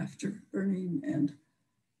recover after burning, and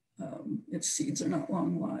its seeds are not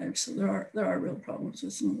long-lived. So there are real problems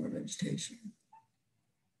with some of our vegetation.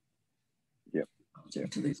 Yep.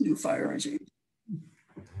 To these new fire regimes.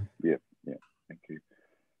 Yep. Thank you.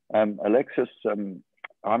 Alexis,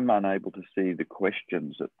 I'm unable to see the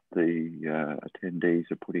questions that the attendees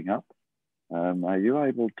are putting up. Are you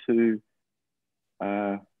able to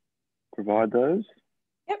provide those?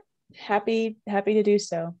 Yep, happy to do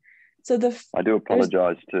so. So I do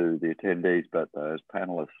apologise to the attendees, but as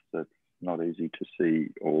panelists, it's not easy to see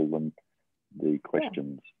all the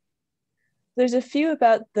questions. Yeah. There's a few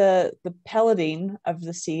about the pelleting of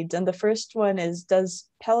the seeds, and the first one is, does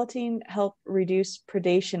pelleting help reduce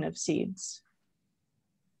predation of seeds?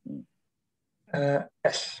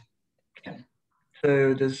 Yes.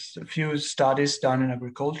 So there's a few studies done in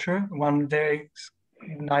agriculture. One very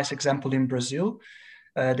nice example in Brazil,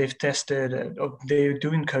 they've tested, they're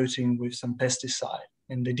doing coating with some pesticide,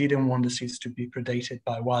 and they didn't want the seeds to be predated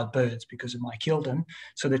by wild birds because it might kill them.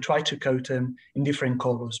 So they tried to coat them in different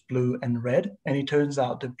colors, blue and red. And it turns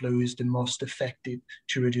out that blue is the most effective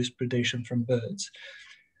to reduce predation from birds.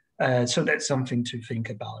 So that's something to think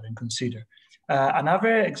about and consider.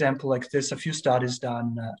 Another example, like there's a few studies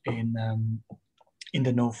done in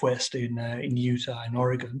the Northwest, in Utah and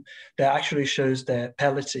Oregon, that actually shows that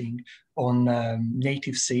pelleting on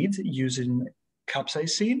native seeds using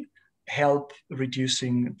capsaicin help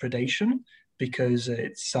reducing predation, because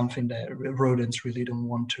it's something that rodents really don't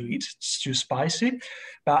want to eat. It's too spicy.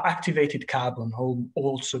 But activated carbon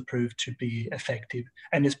also proved to be effective,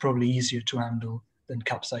 and it's probably easier to handle than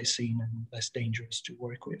capsaicin and less dangerous to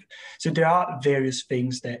work with. So there are various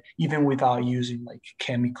things that, even without using like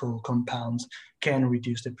chemical compounds, can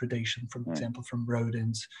reduce the predation, for example, from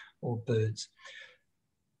rodents or birds.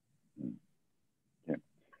 Yeah,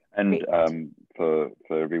 and for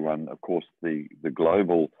everyone, of course, the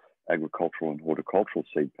global agricultural and horticultural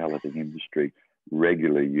seed pelleting industry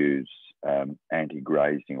regularly use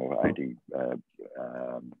anti-grazing or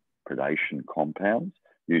anti-predation compounds,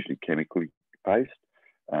 usually chemically based,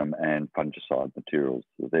 and fungicide materials.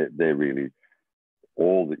 So they're really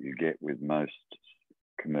all that you get with most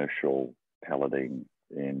commercial pelleting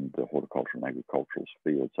in the horticultural and agricultural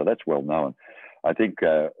field. So that's well known. I think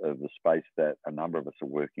the space that a number of us are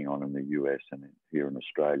working on in the US and here in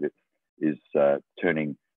Australia is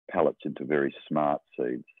turning pellets into very smart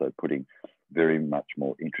seeds. So putting very much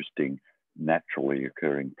more interesting, naturally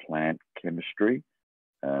occurring plant chemistry,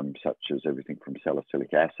 such as everything from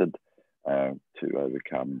salicylic acid to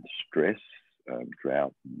overcome stress,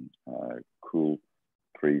 drought, and cool,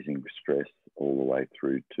 freezing stress, all the way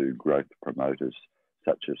through to growth promoters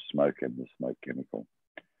such as smoke and the smoke chemical.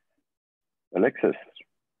 Alexis,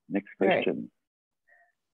 next question. Right.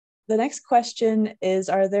 The next question is,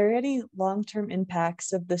 are there any long-term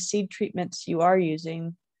impacts of the seed treatments you are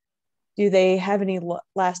using? Do they have any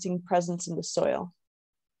lasting presence in the soil?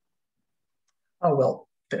 Oh, well,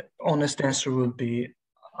 the honest answer would be,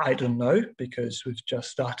 I don't know, because we've just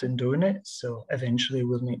started doing it. So eventually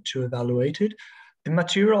we'll need to evaluate it. The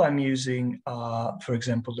material I'm using, for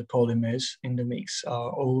example, the polymers in the mix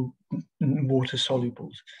are all water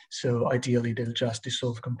soluble. So ideally they'll just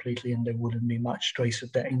dissolve completely and there wouldn't be much trace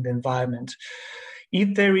of that in the environment.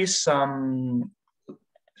 If there is some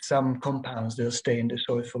compounds that'll stay in the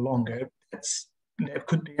soil for longer, that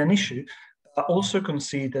could be an issue. I also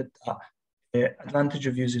consider that the advantage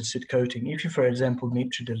of using seed coating, if you, for example,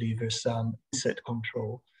 need to deliver some insect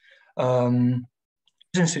control,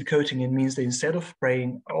 using seed coating, it means that instead of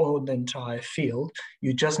spraying all the entire field,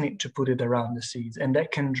 you just need to put it around the seeds, and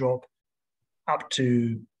that can drop up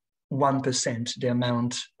to 1% the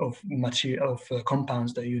amount of material of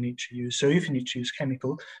compounds that you need to use. So if you need to use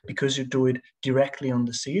chemical, because you do it directly on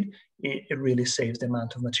the seed, it really saves the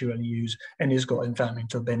amount of material you use, and it's got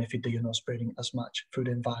environmental benefit that you're not spreading as much through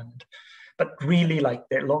the environment. But really, like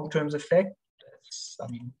the long-term effect,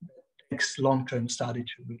 it takes long-term study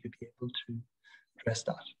to really be able to address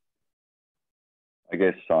that. I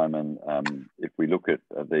guess, Simon, if we look at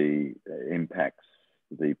the impacts,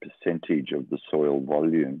 the percentage of the soil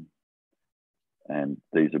volume, and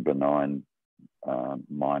these are benign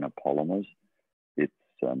minor polymers, it's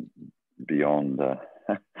beyond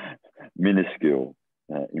minuscule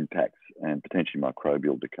impacts, and potentially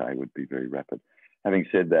microbial decay would be very rapid. Having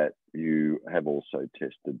said that, you have also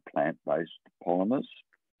tested plant-based polymers,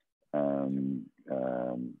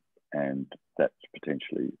 and that's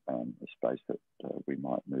potentially a space that we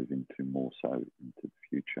might move into more so into the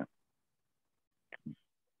future.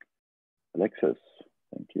 Alexis,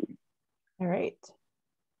 thank you. All right.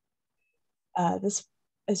 This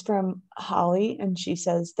is from Holly, and she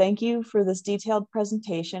says, "Thank you for this detailed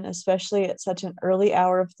presentation, especially at such an early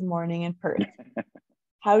hour of the morning in Perth.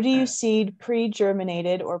 How do you seed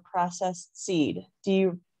pre-germinated or processed seed? Do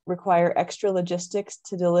you require extra logistics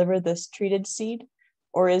to deliver this treated seed?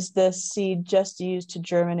 Or is this seed just used to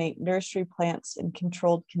germinate nursery plants in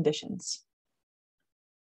controlled conditions?"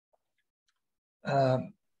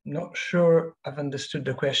 Not sure I've understood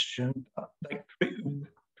the question. Like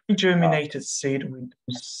pre-germinated seed, we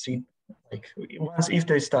seed like once if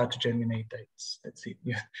they start to germinate, that's it.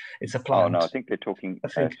 Yeah, it's a plant. Oh no, I think they're talking.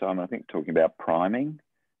 Simon, I think talking about priming.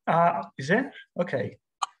 Is it okay?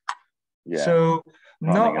 Yeah. So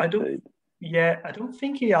no, I don't. Seed. Yeah, I don't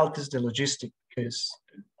think it alters the logistic because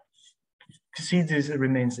seed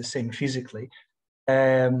remains the same physically.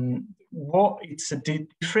 What it's a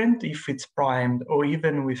different if it's primed, or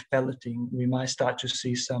even with pelleting, we might start to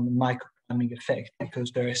see some micro-priming effect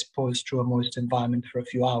because they're exposed to a moist environment for a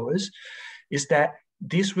few hours, is that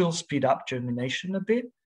this will speed up germination a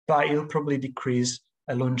bit, but it'll probably decrease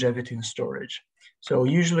longevity in storage. So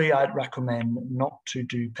usually I'd recommend not to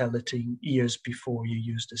do pelleting years before you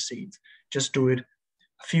use the seeds. Just do it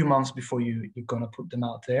a few months before you're going to put them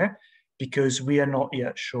out there, because we are not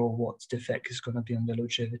yet sure what the effect is going to be on the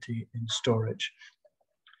longevity in storage.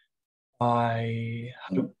 I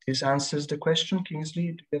hope this answers the question.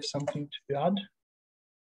 Kingsley, do you have something to add?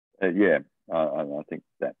 Yeah, I think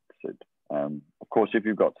that's it. Of course, if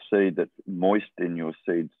you've got seed that's moist in your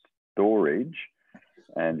seed storage, stage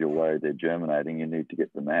and you're worried they're germinating, you need to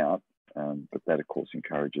get them out. But that, of course,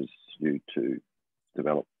 encourages you to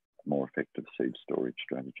develop more effective seed storage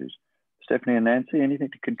strategies. Stephanie and Nancy, anything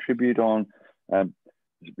to contribute on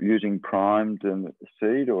using primed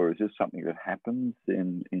seed, or is this something that happens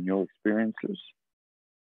in your experiences?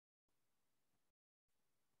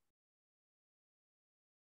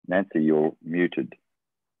 Nancy, you're muted.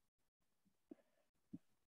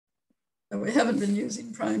 We haven't been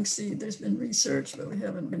using prime seed. There's been research, but we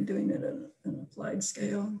haven't been doing it at an applied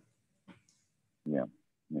scale. Yeah.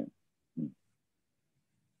 All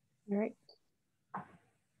right.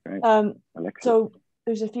 Great. So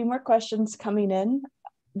there's a few more questions coming in.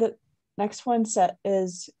 The next one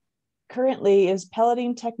is, currently, is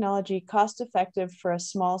pelleting technology cost effective for a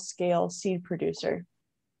small scale seed producer?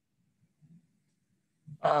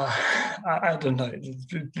 I don't know.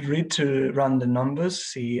 Read to run the numbers,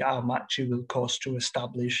 see how much it will cost to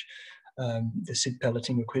establish the seed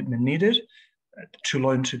pelleting equipment needed. To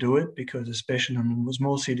learn to do it, because especially on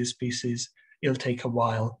small seeded species, it'll take a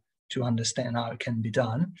while to understand how it can be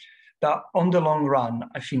done. But on the long run,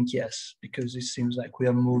 I think yes, because it seems like we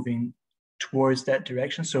are moving towards that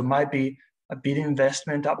direction. So it might be a big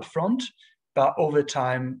investment up front, but over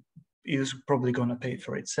time, it is probably going to pay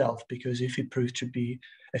for itself, because if it proves to be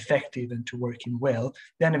effective and to working well,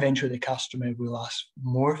 then eventually the customer will ask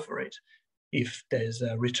more for it if there's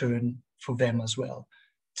a return for them as well.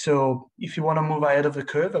 So if you want to move ahead of the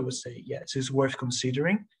curve, I would say, yes, it's worth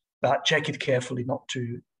considering, but check it carefully not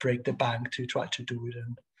to break the bank to try to do it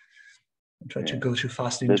and try to go too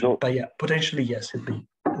fast into it. But yeah, potentially, yes, it'd be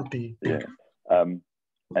big. Yeah.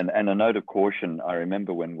 And a note of caution, I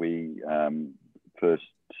remember when we first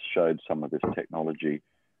showed some of this technology,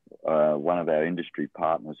 one of our industry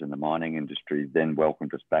partners in the mining industry then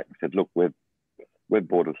welcomed us back and said, look, we've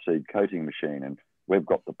bought a seed coating machine and we've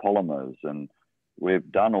got the polymers and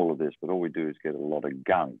we've done all of this, but all we do is get a lot of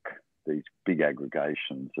gunk, these big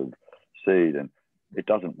aggregations of seed, and it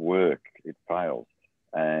doesn't work, it fails.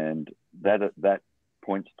 And that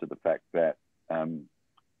points to the fact that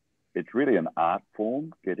it's really an art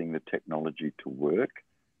form, getting the technology to work.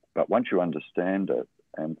 But once you understand it,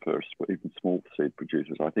 and for even small seed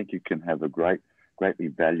producers, I think you can have a greatly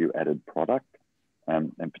value-added product,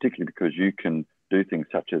 and particularly because you can do things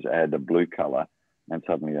such as add a blue colour and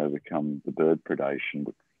suddenly overcome the bird predation,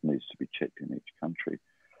 which needs to be checked in each country.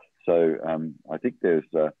 So I think there's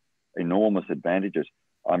enormous advantages.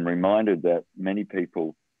 I'm reminded that many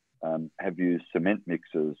people have used cement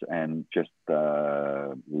mixers and just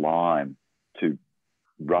lime to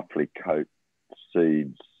roughly coat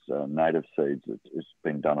seeds, native seeds. It's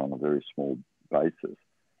been done on a very small basis,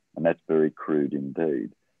 and that's very crude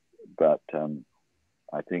indeed. But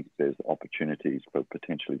I think there's opportunities for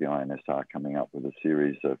potentially the INSR coming up with a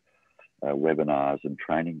series of webinars and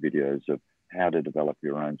training videos of how to develop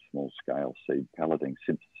your own small-scale seed pelleting,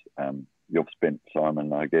 since you've spent,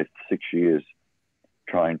 Simon, I guess, 6 years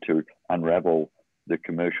trying to unravel the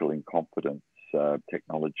commercial in confidence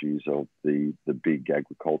technologies of the big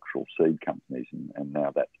agricultural seed companies, and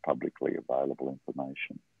now that's publicly available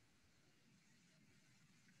information.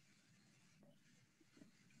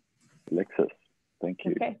 Alexis, thank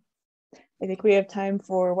you. Okay, I think we have time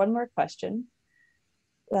for one more question.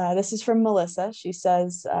 This is from Melissa. She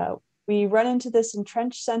says, we run into this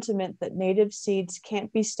entrenched sentiment that native seeds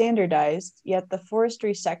can't be standardized, yet the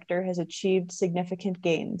forestry sector has achieved significant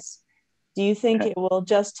gains. Do you think it will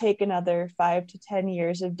just take another 5 to 10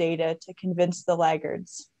 years of data to convince the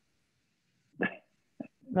laggards?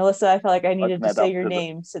 Melissa, I felt like I needed to say your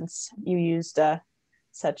name since you used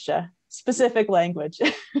such a specific language.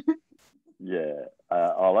 Yeah,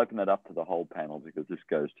 I'll open it up to the whole panel because this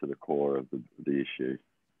goes to the core of the issue.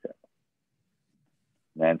 Yeah.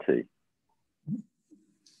 Nancy.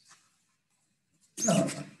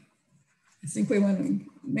 I think we want to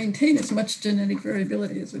maintain as much genetic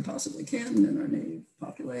variability as we possibly can in our native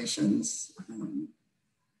populations.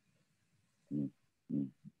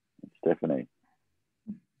 Stephanie.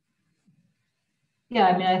 Yeah,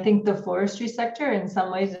 I mean, I think the forestry sector in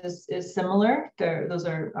some ways is similar. Those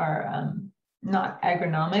are not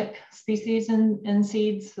agronomic species in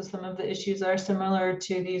seeds, so some of the issues are similar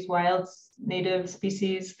to these wild native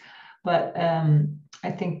species. But I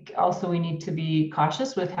think also we need to be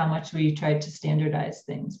cautious with how much we try to standardize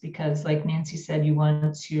things, because like Nancy said, you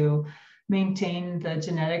want to maintain the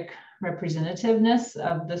genetic representativeness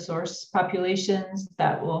of the source populations.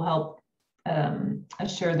 That will help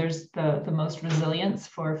assure there's the most resilience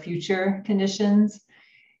for future conditions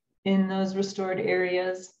in those restored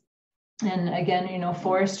areas. And again, you know,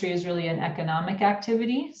 forestry is really an economic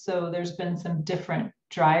activity. So there's been some different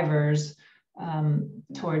drivers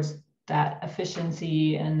towards that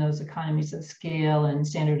efficiency and those economies of scale and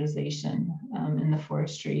standardization in the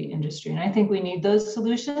forestry industry. And I think we need those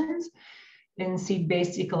solutions in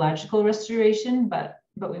seed-based ecological restoration, but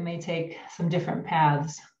we may take some different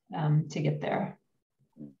paths to get there.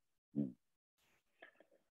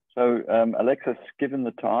 So Alexis, given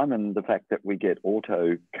the time and the fact that we get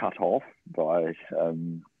auto cut off by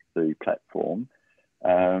the platform,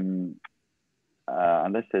 unless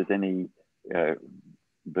there's any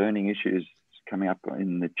burning issues coming up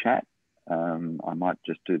in the chat, I might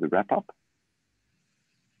just do the wrap up.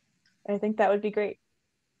 I think that would be great.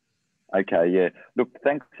 Okay, yeah. Look,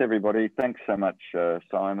 thanks everybody. Thanks so much,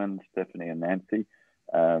 Simon, Stephanie and Nancy.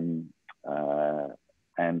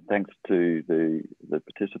 And thanks to the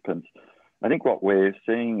participants. I think what we're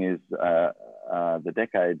seeing is the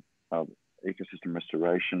decade of ecosystem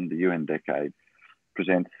restoration, the UN decade,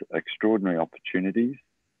 presents extraordinary opportunities.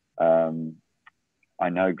 I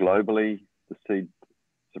know globally the seed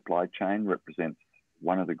supply chain represents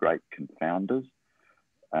one of the great confounders.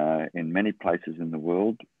 In many places in the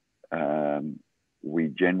world, we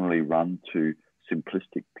generally run to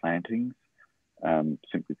simplistic plantings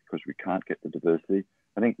simply because we can't get the diversity.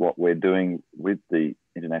 I think what we're doing with the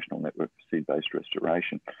International Network for Seed-Based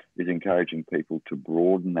Restoration is encouraging people to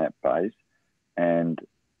broaden that base and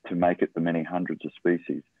to make it the many hundreds of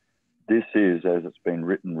species. This is, as it's been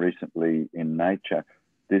written recently in Nature,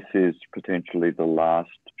 this is potentially the last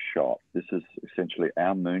shot. This is essentially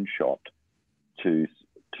our moonshot to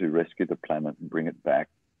rescue the planet and bring it back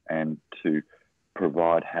and to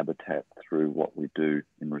provide habitat through what we do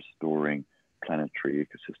in restoring planetary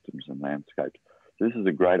ecosystems and landscapes. This is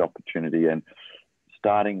a great opportunity, and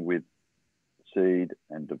starting with seed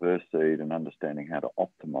and diverse seed and understanding how to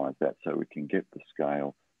optimize that so we can get the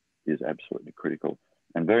scale is absolutely critical.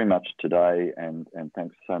 And very much today, and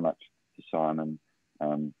thanks so much to Simon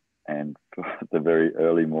and for the very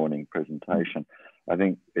early morning presentation, I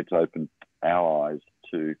think it's opened our eyes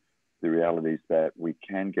to the realities that we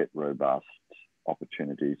can get robust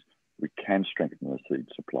opportunities, we can strengthen the seed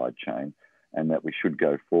supply chain, and that we should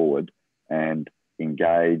go forward and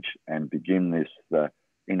engage and begin this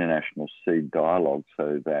international seed dialogue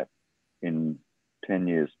so that in 10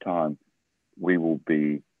 years' time, we will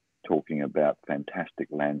be talking about fantastic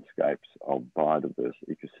landscapes of biodiverse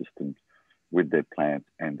ecosystems with their plants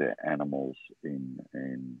and their animals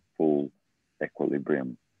in full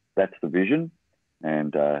equilibrium. That's the vision,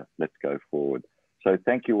 and let's go forward. So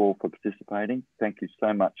thank you all for participating. Thank you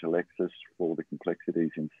so much, Alexis, for the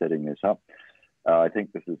complexities in setting this up. I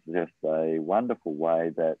think this is just a wonderful way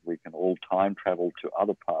that we can all time travel to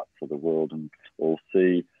other parts of the world and all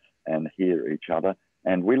see and hear each other.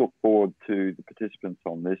 And we look forward to the participants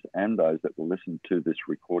on this and those that will listen to this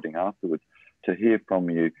recording afterwards to hear from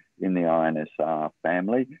you in the INSR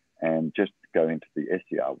family, and just go into the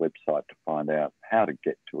SER website to find out how to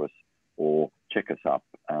get to us or check us up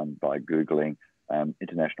by Googling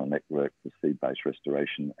International Network for Seed-Based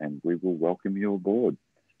Restoration, and we will welcome you aboard.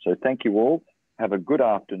 So thank you all. Have a good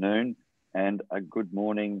afternoon and a good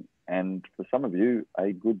morning, and for some of you,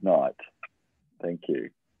 a good night. Thank you.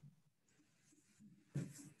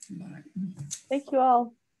 Bye. Thank you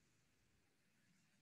all.